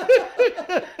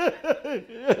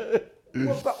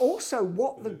 Well, but also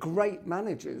what the great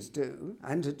managers do,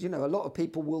 and you know, a lot of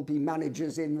people will be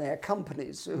managers in their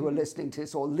companies who are listening to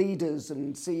this, or leaders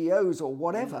and CEOs or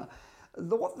whatever.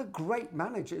 What the great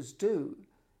managers do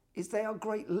is they are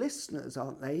great listeners,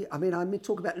 aren't they? I mean,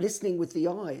 talk about listening with the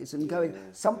eyes and going,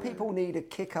 some people need a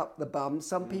kick up the bum,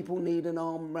 some people need an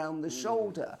arm round the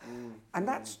shoulder. And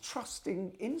that's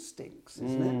trusting instincts,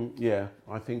 isn't it? Yeah,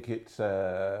 I think it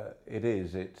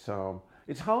is.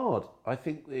 It's hard. I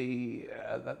think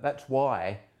that's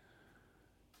why,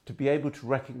 to be able to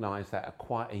recognise that at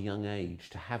quite a young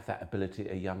age, to have that ability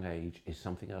at a young age, is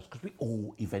something else. Because we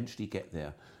all eventually get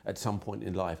there at some point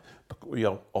in life. But, you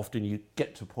know, often you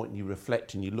get to a point and you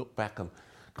reflect and you look back and,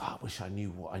 God, I wish I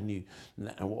knew what I knew,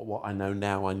 and what I know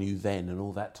now I knew then, and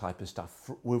all that type of stuff.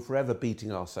 We're forever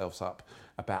beating ourselves up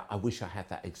about, I wish I had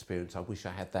that experience, I wish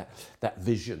I had that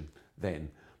vision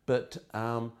then. But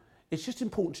it's just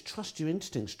important to trust your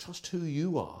instincts, trust who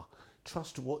you are,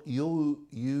 trust what you're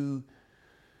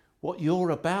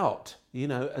about, you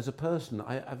know, as a person.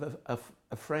 I have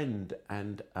a friend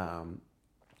and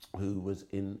who was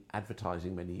in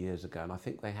advertising many years ago, and I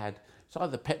think they had, it's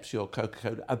either Pepsi or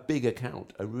Coca-Cola, a big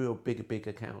account, a real big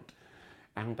account.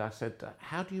 And I said,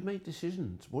 how do you make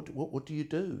decisions? What do you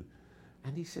do?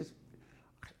 And he said,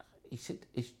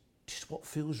 it's just what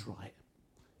feels right.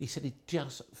 He said, it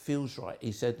just feels right.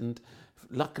 He said, and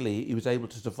luckily he was able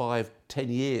to survive 10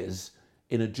 years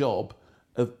in a job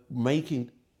of making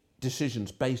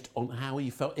decisions based on how he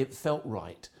felt. It felt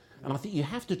right. And I think you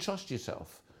have to trust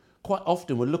yourself. Quite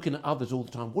often we're looking at others all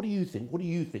the time. What do you think? What do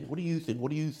you think? What do you think?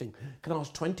 What do you think? Can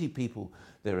ask 20 people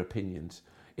their opinions.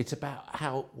 It's about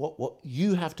what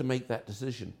you have to make that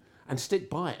decision and stick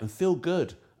by it and feel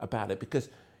good about it, because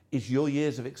it's your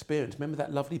years of experience. Remember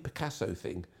that lovely Picasso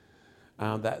thing?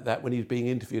 That when he was being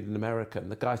interviewed in America,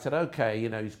 and the guy said, okay, you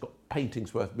know, he's got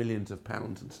paintings worth millions of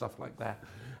pounds and stuff like that.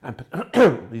 And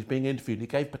he's being interviewed. He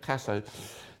gave Picasso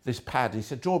this pad. And he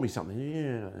said, draw me something.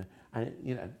 Yeah. And,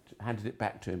 you know, handed it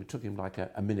back to him. It took him like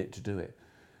a minute to do it.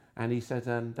 And he said,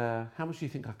 and how much do you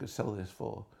think I could sell this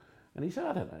for? And he said,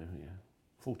 I don't know,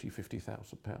 40,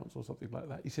 50,000 pounds or something like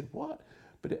that. He said, what?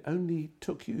 But it only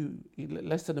took you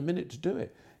less than a minute to do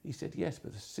it. He said, yes,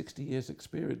 but there's 60 years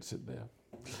experience in there.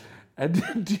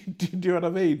 And do you know what I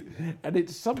mean? And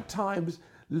it's sometimes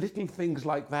little things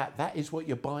like that. That is what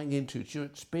you're buying into. It's your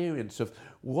experience of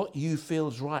what you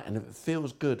feels right. And if it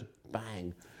feels good,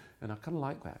 bang. And I kind of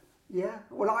like that. Yeah,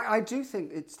 well, I do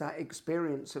think it's that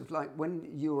experience of, like, when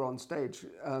you were on stage,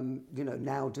 you know,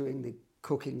 now doing the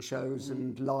cooking shows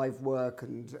and live work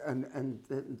and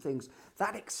things,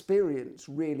 that experience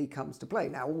really comes to play.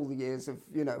 Now, all the years of,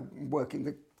 you know, working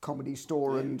the Comedy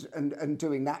Store and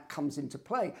doing that comes into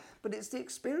play. But it's the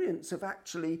experience of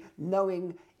actually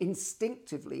knowing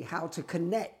instinctively how to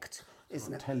connect,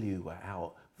 isn't it? I'll tell you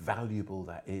how valuable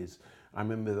that is. I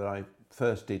remember that I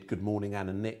first did Good Morning Anne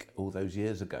and Nick all those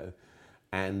years ago,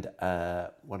 and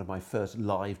one of my first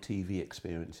live TV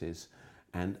experiences,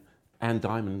 and Anne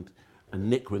Diamond and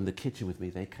Nick were in the kitchen with me.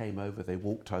 They came over, they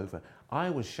walked over. I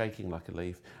was shaking like a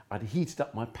leaf. I'd heated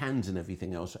up my pans and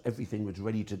everything else, so everything was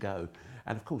ready to go.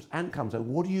 And of course, Anne comes over,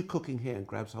 "What are you cooking here?" and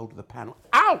grabs hold of the pan.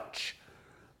 Ouch!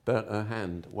 Burnt her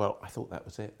hand. Well, I thought that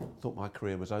was it. I thought my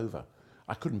career was over.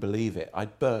 I couldn't believe it.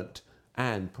 I'd burnt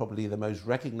Anne, probably the most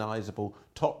recognisable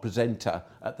top presenter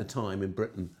at the time in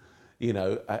Britain. You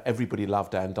know, everybody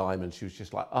loved Anne Diamond. She was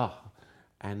just like,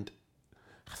 and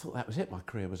I thought that was it. My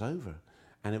career was over.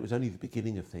 And it was only the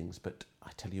beginning of things, but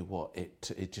I tell you what,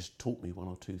 it just taught me one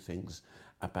or two things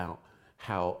about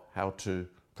how to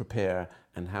prepare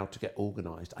and how to get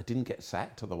organised. I didn't get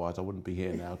sacked, otherwise I wouldn't be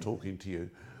here now talking to you.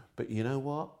 But you know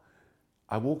what?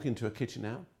 I walk into a kitchen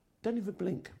now, don't even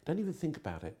blink, don't even think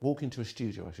about it. Walk into a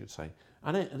studio, I should say.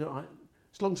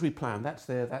 As long as we plan, that's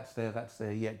there,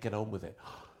 yeah, get on with it.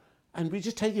 And we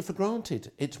just take it for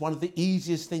granted. It's one of the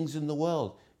easiest things in the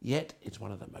world. Yet it's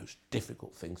one of the most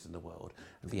difficult things in the world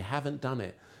if you haven't done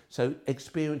it. So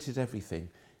experience is everything.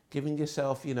 Giving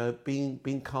yourself, you know,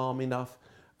 being calm enough,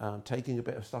 taking a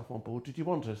bit of stuff on board. Did you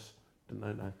want us?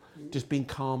 No. Just being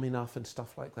calm enough and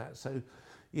stuff like that. So,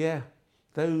 yeah,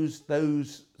 those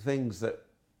things that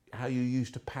how you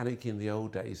used to panic in the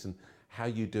old days and how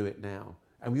you do it now.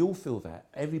 And we all feel that.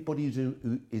 Everybody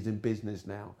who is in business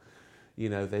now, you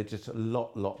know, they're just a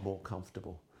lot more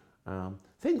comfortable.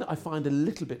 Thing that I find a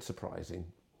little bit surprising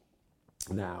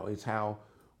now is how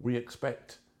we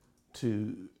expect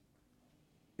to,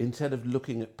 instead of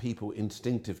looking at people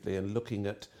instinctively and looking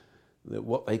at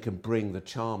what they can bring, the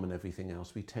charm and everything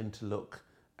else, we tend to look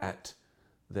at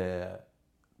their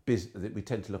business, we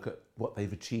tend to look at what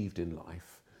they've achieved in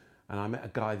life. And I met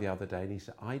a guy the other day and he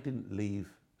said, "I didn't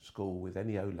leave school with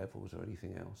any O-levels or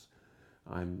anything else.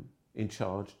 I'm in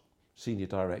charge, senior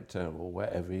director or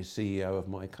whatever, is CEO of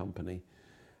my company,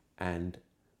 and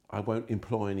I won't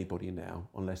employ anybody now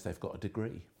unless they've got a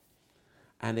degree."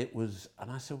 And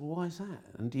I said, "Well, why is that?"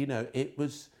 And you know, it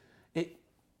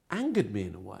angered me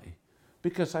in a way,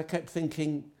 because I kept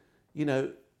thinking, you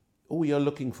know, all you're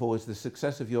looking for is the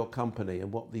success of your company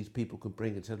and what these people can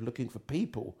bring, instead of looking for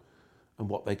people and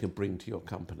what they can bring to your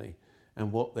company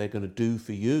and what they're going to do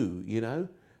for you. You know,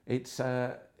 it's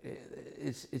so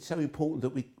important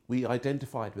that we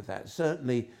identified with that.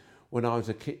 Certainly when I was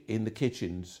in the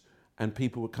kitchens and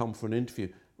people would come for an interview,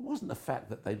 it wasn't the fact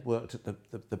that they'd worked at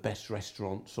the best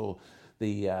restaurants or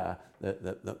the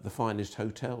finest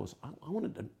hotels.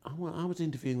 I was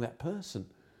interviewing that person.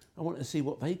 I wanted to see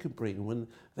what they could bring. When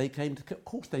they came to, of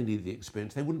course they needed the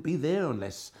experience. They wouldn't be there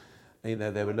unless, you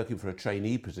know, they were looking for a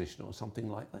trainee position or something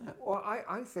like that. Well,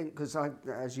 I think, because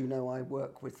as you know, I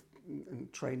work with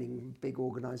training big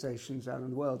organisations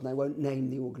around the world, and I won't name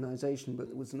the organisation, but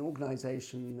there was an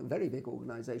organisation, a very big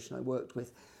organisation I worked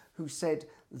with, who said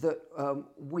that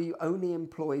we only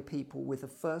employ people with a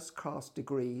first-class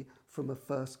degree from a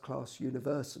first-class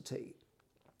university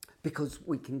because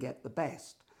we can get the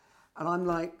best. And I'm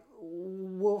like,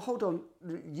 well, hold on,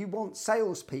 you want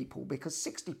salespeople because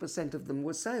 60% of them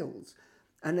were sales.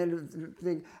 And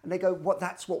then they go,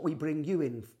 that's what we bring you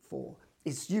in for,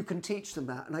 is you can teach them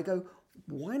that. And I go,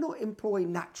 why not employ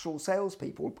natural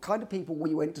salespeople, kind of people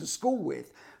we went to school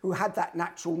with, who had that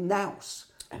natural nous.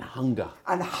 And hunger.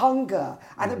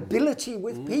 And ability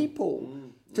with people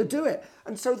to do it.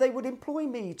 And so they would employ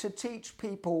me to teach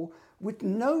people with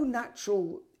no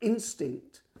natural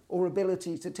instinct or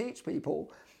ability to teach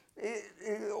people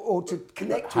or to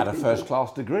connect with people. Had a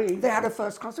first-class degree. They had a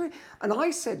first-class degree. And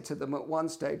I said to them at one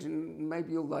stage, and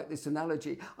maybe you'll like this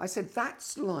analogy, I said,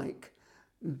 that's like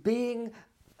being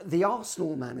the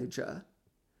Arsenal manager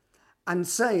and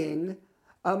saying,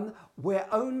 we're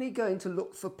only going to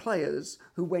look for players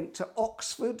who went to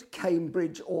Oxford,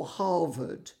 Cambridge or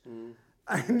Harvard.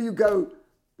 And you go,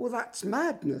 well, that's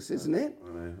madness, isn't it?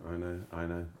 I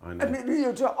know. And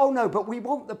you go, oh no, but we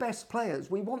want the best players.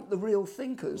 We want the real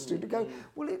thinkers to go,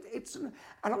 well, it's... And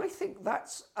I think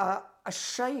that's a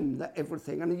shame that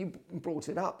everything, and you brought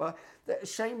it up, that a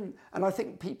shame, and I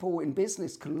think people in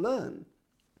business can learn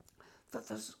that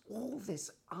there's all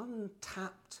this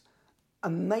untapped,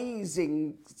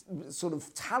 amazing sort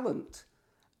of talent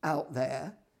out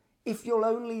there if you'll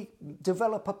only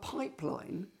develop a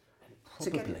pipeline.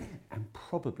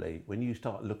 Probably when you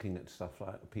start looking at stuff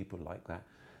like people like that,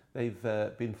 they've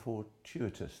been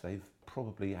fortuitous. They've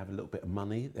probably have a little bit of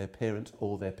money. Their parents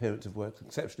have worked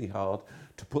exceptionally hard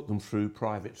to put them through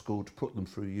private school, to put them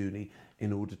through uni,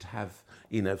 in order to have,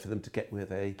 for them to get where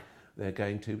they're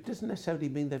going to. It doesn't necessarily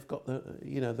mean they've got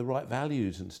the right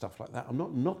values and stuff like that. I'm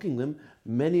not knocking them.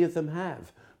 Many of them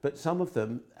have, but some of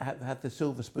them have had the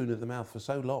silver spoon of the mouth for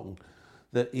so long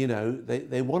that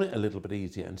they want it a little bit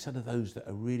easier, instead of those that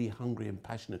are really hungry and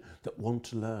passionate, that want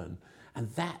to learn. And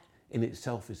that in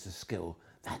itself is the skill,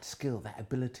 that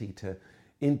ability to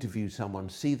interview someone,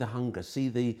 see the hunger, see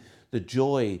the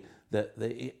joy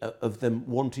of them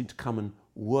wanting to come and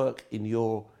work in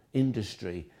your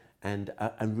industry, and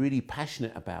really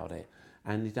passionate about it.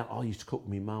 And he's like, I used to cook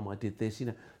with my mum, I did this,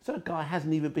 So a guy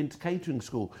hasn't even been to catering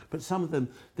school, but some of them,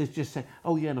 they just say,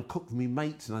 oh yeah, and I cooked with my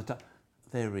mates, and I thought,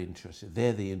 they're interested.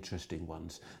 They're the interesting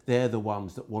ones. They're the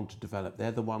ones that want to develop.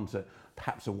 They're the ones that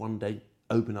perhaps will one day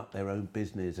open up their own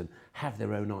business and have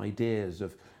their own ideas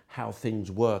of how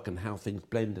things work and how things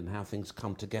blend and how things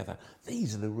come together.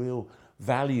 These are the real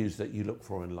values that you look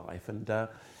for in life. And,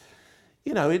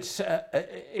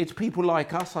 it's people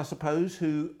like us, I suppose,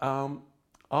 who are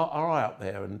out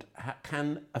there and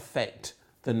can affect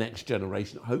the next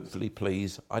generation. Hopefully,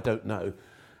 please. I don't know.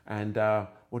 And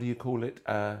what do you call it?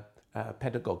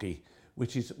 Pedagogy,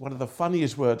 which is one of the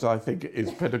funniest words, I think, is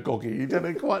pedagogy. You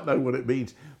don't quite know what it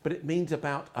means, but it means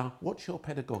about what's your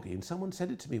pedagogy? And someone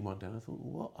said it to me one day, and I thought,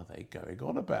 what are they going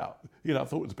on about? I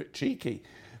thought it was a bit cheeky,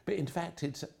 but in fact,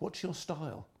 it's what's your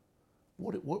style?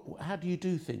 How do you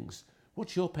do things?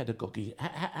 What's your pedagogy?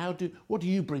 What do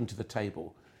you bring to the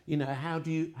table? How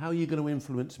are you going to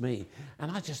influence me? And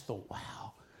I just thought,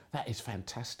 wow, that is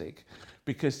fantastic,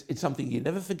 because it's something you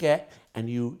never forget, and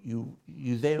you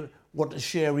there want to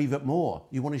share even more.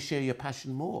 You want to share your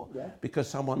passion more, because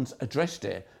someone's addressed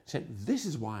it, said, this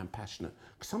is why I'm passionate.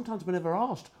 Because sometimes we're never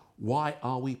asked, why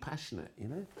are we passionate,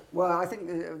 Well, I think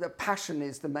the passion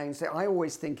is the main thing. I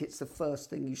always think it's the first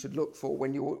thing you should look for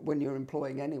when you're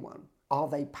employing anyone. Are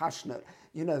they passionate?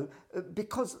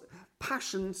 Because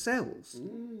passion sells.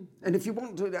 And if you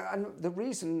want to, and the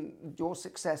reason you're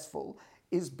successful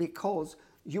is because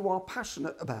you are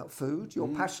passionate about food, you're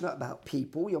passionate about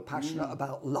people, you're passionate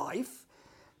about life.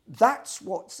 That's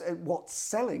what's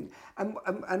selling.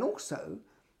 And also,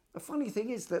 the funny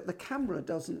thing is that the camera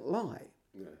doesn't lie.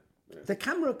 The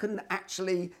camera can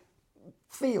actually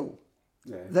feel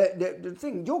the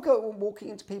thing. You'll go walking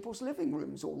into people's living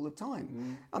rooms all the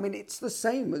time. I mean, it's the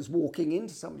same as walking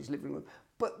into somebody's living room,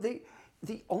 but the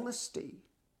honesty,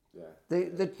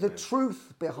 the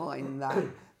truth behind that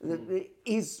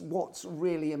is what's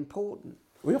really important.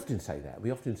 We often say that.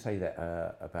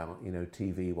 About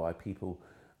TV, why people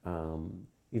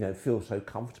feel so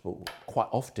comfortable. Quite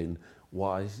often,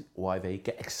 why they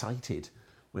get excited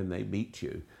when they meet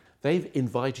you. They've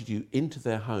invited you into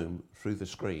their home through the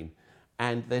screen,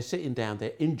 and they're sitting down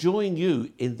there enjoying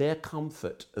you in their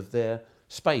comfort of their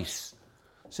space.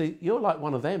 So you're like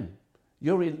one of them.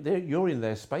 You're in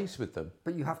their space with them.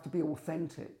 But you have to be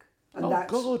authentic. And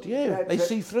they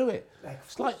see through it.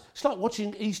 It's like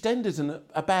watching EastEnders and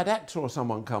a bad actor or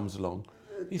someone comes along.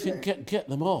 You think, get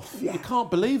them off. You can't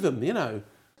believe them,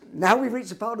 Now we've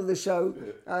reached a part of the show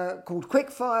called Quick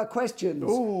Fire Questions.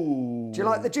 Ooh. Do you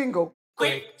like the jingle?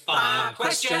 Quick Fire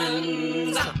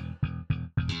Questions.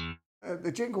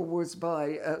 The jingle was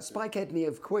by Spike Edney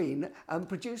of Queen and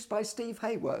produced by Steve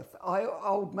Hayworth,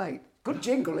 old mate. Good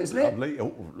jingle, isn't it? Lovely.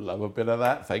 Oh, love a bit of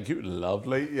that. Thank you.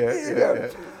 Lovely. Yeah.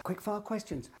 Quick fire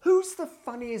questions. Who's the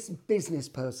funniest business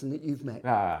person that you've met?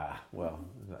 Well,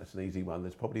 that's an easy one.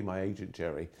 There's probably my agent,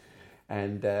 Jerry.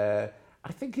 And I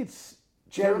think it's...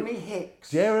 Jeremy Hicks.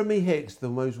 Jeremy Hicks, the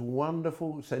most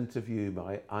wonderful sense of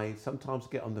humour. I sometimes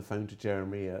get on the phone to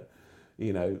Jeremy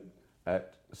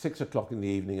at 6 o'clock in the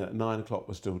evening, at 9 o'clock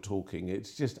we're still talking.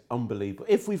 It's just unbelievable.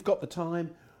 If we've got the time,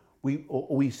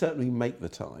 we certainly make the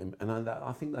time. And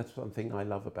I think that's one thing I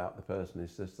love about the person,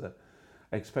 is just that,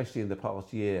 especially in the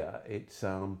past year, it's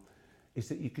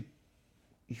that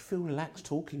you feel relaxed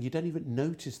talking. You don't even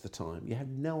notice the time. You have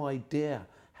no idea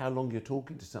how long you're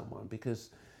talking to someone,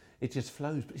 because it just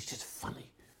flows, but it's just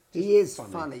funny. He is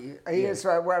funny. He is.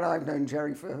 Well, I've known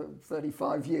Jerry for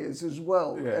 35 years as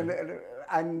well,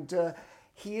 and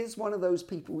he is one of those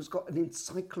people who's got an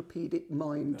encyclopedic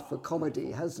mind for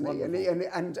comedy, hasn't he?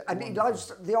 And he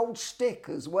loves the old shtick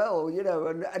as well,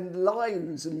 and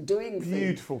lines and doing things.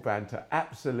 Beautiful banter,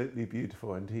 absolutely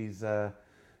beautiful, and he's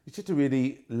just a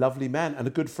really lovely man and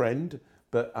a good friend.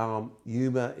 But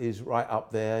humour is right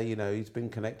up there. He's been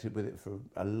connected with it for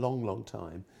a long, long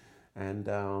time. And,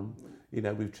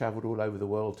 we've travelled all over the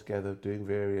world together doing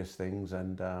various things.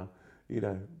 And,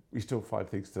 we still find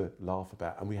things to laugh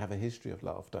about, and we have a history of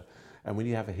laughter. And when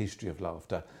you have a history of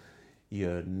laughter,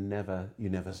 you're never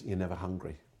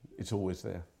hungry. It's always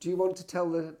there. Do you want to tell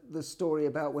the story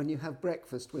about when you have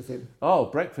breakfast with him? Oh,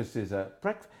 breakfast is a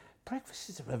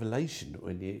revelation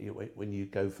when you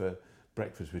go for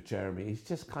breakfast with Jeremy. He's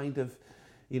just kind of,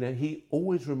 he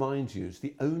always reminds you it's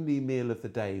the only meal of the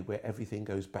day where everything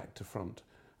goes back to front.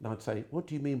 And I'd say, what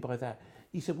do you mean by that?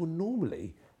 He said, well,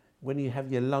 normally when you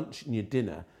have your lunch and your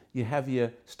dinner, you have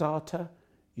your starter,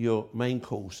 your main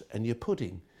course and your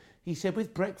pudding. He said,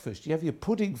 with breakfast, you have your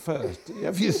pudding first, you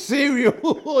have your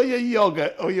cereal or your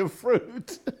yoghurt or your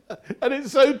fruit. And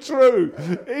it's so true.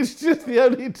 It's just the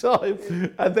only time.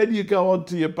 And then you go on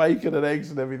to your bacon and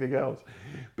eggs and everything else.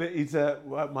 But it's the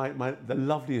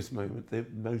loveliest moment, the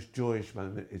most joyous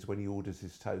moment is when he orders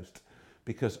his toast.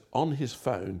 Because on his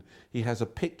phone, he has a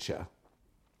picture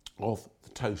of the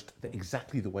toast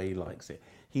exactly the way he likes it.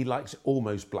 He likes it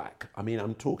almost black. I mean,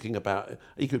 I'm talking about,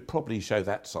 he could probably show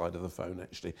that side of the phone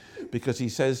actually, because he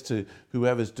says to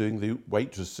whoever's doing the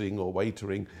waitressing or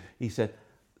waitering, he said,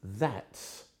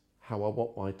 that's how I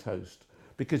want my toast.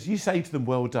 Because you say to them,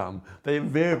 well done, they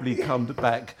invariably come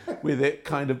back with it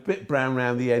kind of bit brown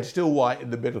around the edge, still white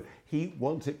in the middle. He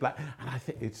wants it black. And I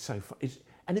think it's so fun.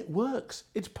 And it works.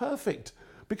 It's perfect.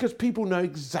 Because people know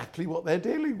exactly what they're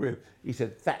dealing with. He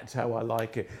said, that's how I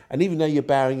like it. And even though you're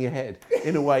bowing your head,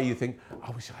 in a way you think,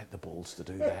 I wish I had the balls to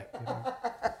do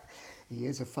that. He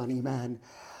is a funny man.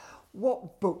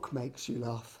 What book makes you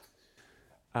laugh?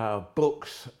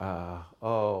 Books,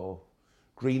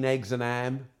 Green Eggs and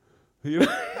Ham.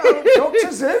 Dr.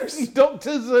 Seuss?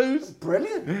 Dr. Seuss.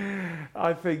 Brilliant.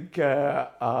 I think,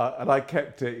 and I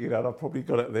kept it, and I've probably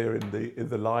got it there in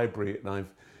the library, and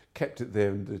I've kept it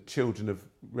there, and the children have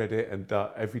read it, and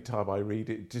every time I read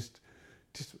it, just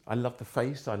I love the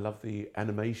face, I love the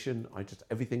animation,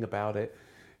 everything about it.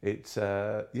 It's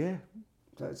yeah.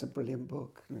 That's a brilliant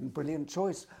book and a brilliant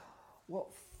choice. What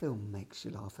film makes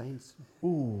you laugh, Ainsley?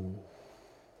 Ooh,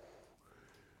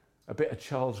 a bit of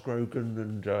Charles Grodin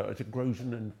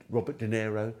and Robert De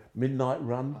Niro. Midnight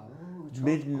Run.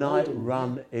 Midnight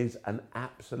Run is an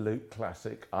absolute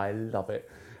classic. I love it.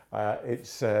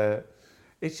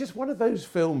 It's just one of those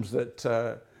films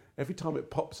that every time it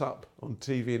pops up on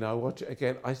TV and I watch it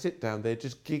again, I sit down there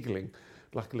just giggling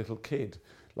like a little kid,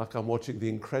 like I'm watching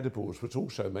The Incredibles, which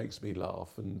also makes me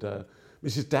laugh. And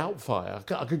Mrs. Doubtfire,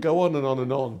 I could go on and on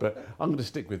and on, but I'm going to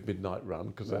stick with Midnight Run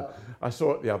because I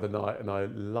saw it the other night and I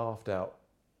laughed out.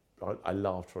 I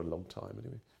laughed for a long time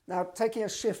anyway. Now, taking a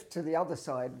shift to the other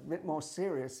side, a bit more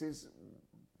serious, is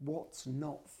what's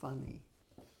not funny?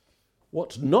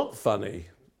 What's not funny?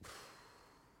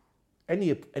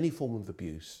 Any form of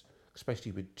abuse,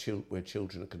 especially where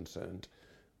children are concerned,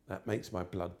 that makes my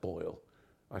blood boil.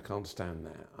 I can't stand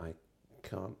that. I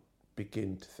can't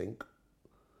begin to think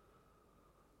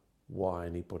why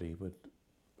anybody would.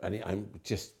 I'm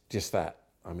just that.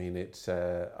 I mean, it's.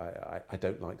 I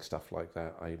don't like stuff like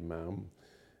that.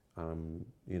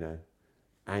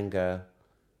 Anger.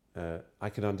 I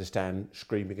can understand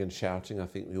screaming and shouting. I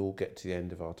think we all get to the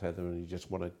end of our tether and you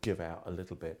just want to give out a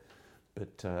little bit,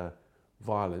 but.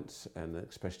 Violence, and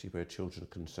especially where children are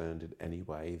concerned in any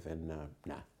way, then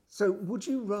no. So would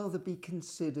you rather be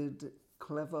considered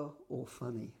clever or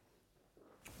funny?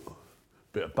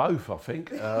 Bit of both, I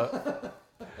think.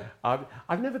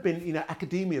 I've never been,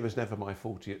 academia was never my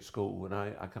forte at school, and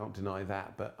I can't deny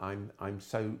that, but I'm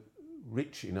so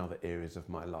rich in other areas of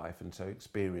my life and so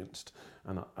experienced,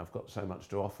 and I've got so much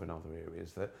to offer in other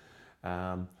areas that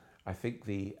I think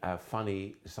the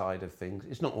funny side of things,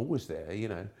 it's not always there,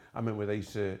 I remember they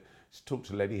used to talk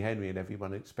to Lenny Henry and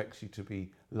everyone expects you to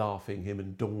be laughing, him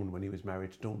and Dawn, when he was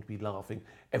married to Dawn, to be laughing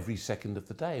every second of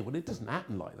the day. Well, it doesn't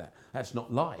happen like that. That's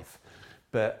not life.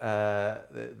 But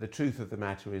the truth of the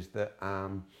matter is that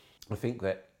I think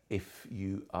that if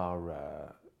you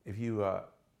are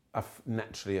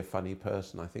naturally a funny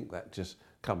person, I think that just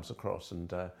comes across, and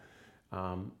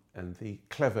the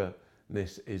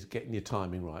cleverness is getting your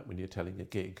timing right when you're telling a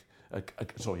gig. A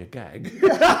gag.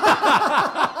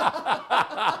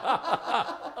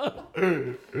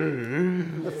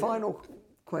 The final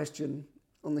question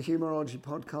on the Humourology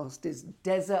podcast is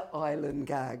desert island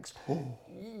gags. Oh.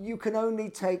 You can only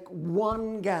take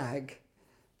one gag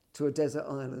to a desert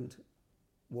island.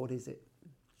 What is it?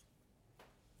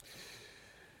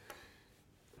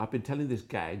 I've been telling this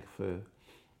gag for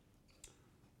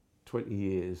 20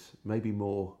 years, maybe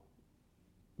more.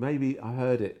 Maybe I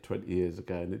heard it 20 years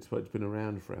ago and it's been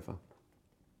around forever.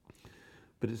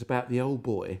 But it's about the old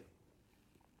boy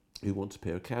who wants a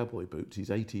pair of cowboy boots.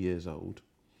 He's 80 years old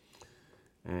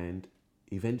and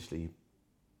eventually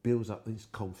builds up this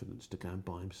confidence to go and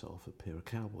buy himself a pair of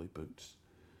cowboy boots.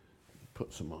 He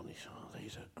puts them on, he says, oh,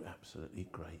 these are absolutely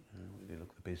great. Really look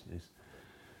at the business.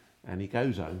 And he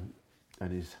goes home,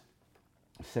 and his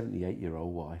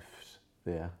 78-year-old wife's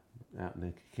there out in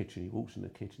the kitchen. He walks in the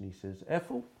kitchen, he says,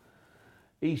 Ethel,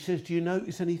 he says, do you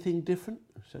notice anything different?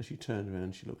 So she turns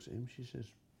around, she looks at him, she says,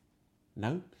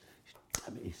 no.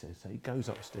 He says, so he goes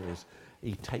upstairs,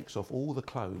 he takes off all the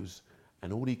clothes,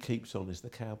 and all he keeps on is the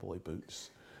cowboy boots.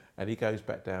 And he goes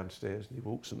back downstairs and he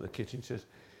walks into the kitchen and says,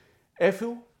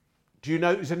 Ethel, do you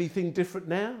notice anything different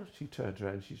now? She turns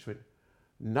around and she says,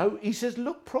 no. He says,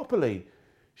 look properly.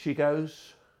 She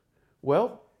goes,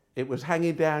 well, it was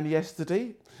hanging down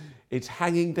yesterday, it's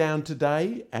hanging down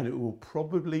today, and it will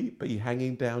probably be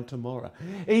hanging down tomorrow.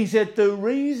 He said, the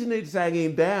reason it's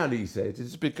hanging down, he said,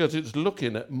 is because it's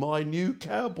looking at my new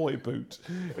cowboy boots.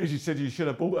 And she said, you should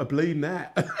have bought a bleeding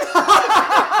hat.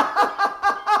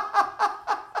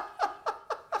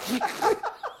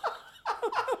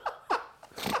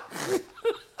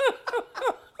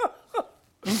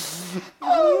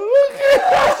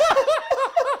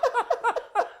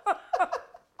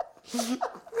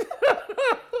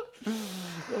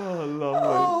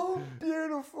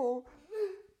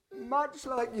 Much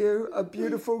like you, a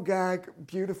beautiful gag,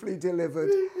 beautifully delivered.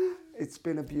 It's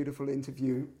been a beautiful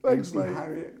interview. Thanks, Ainsley mate.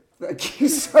 Harriott. Thank you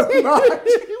so much.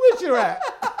 Where's your hat?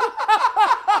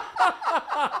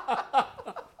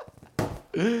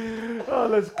 Oh,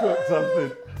 let's cook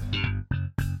something.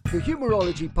 The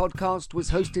Humourology podcast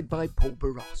was hosted by Paul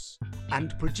Barros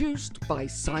and produced by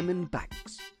Simon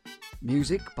Banks.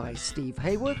 Music by Steve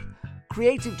Hayworth,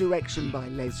 creative direction by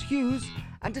Les Hughes,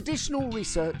 and additional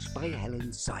research by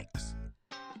Helen Sykes.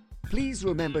 Please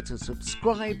remember to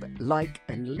subscribe, like,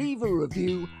 and leave a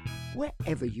review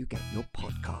wherever you get your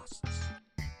podcasts.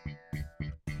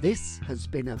 This has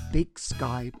been a Big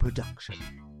Sky production.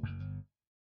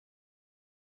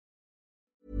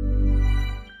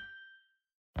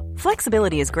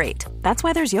 Flexibility is great. That's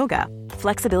why there's yoga.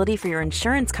 Flexibility for your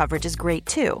insurance coverage is great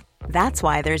too. That's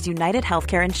why there's United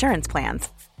Healthcare Insurance Plans.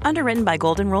 Underwritten by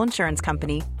Golden Rule Insurance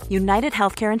Company, United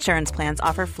Healthcare Insurance Plans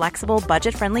offer flexible,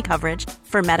 budget-friendly coverage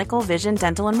for medical, vision,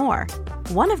 dental, and more.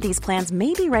 One of these plans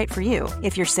may be right for you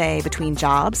if you're, say, between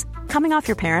jobs, coming off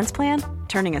your parents' plan,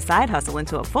 turning a side hustle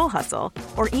into a full hustle,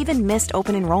 or even missed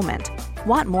open enrollment.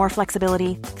 Want more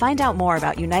flexibility? Find out more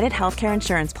about United Healthcare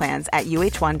Insurance Plans at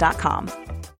uh1.com.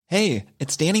 Hey,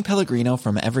 it's Danny Pellegrino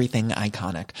from Everything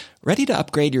Iconic. Ready to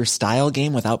upgrade your style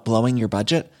game without blowing your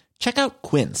budget? Check out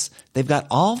Quince. They've got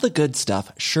all the good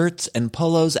stuff, shirts and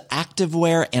polos,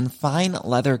 activewear, and fine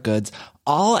leather goods,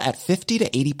 all at 50 to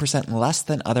 80% less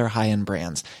than other high-end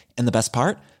brands. And the best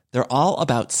part? They're all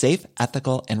about safe,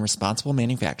 ethical, and responsible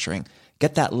manufacturing.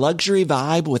 Get that luxury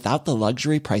vibe without the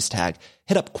luxury price tag.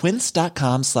 Hit up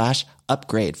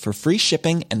quince.com/upgrade for free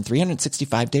shipping and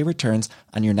 365-day returns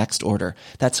on your next order.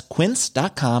 That's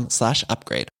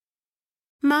quince.com/upgrade.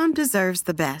 Mom deserves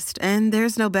the best, and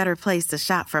there's no better place to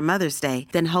shop for Mother's Day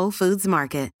than Whole Foods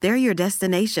Market. They're your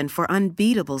destination for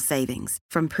unbeatable savings,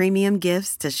 from premium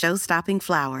gifts to show-stopping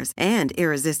flowers and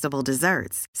irresistible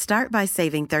desserts. Start by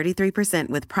saving 33%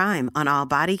 with Prime on all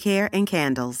body care and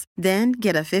candles. Then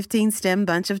get a 15-stem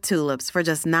bunch of tulips for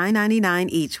just $9.99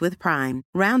 each with Prime.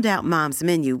 Round out Mom's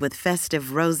menu with festive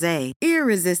rosé,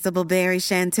 irresistible berry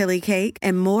chantilly cake,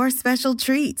 and more special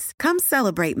treats. Come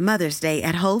celebrate Mother's Day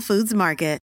at Whole Foods Market.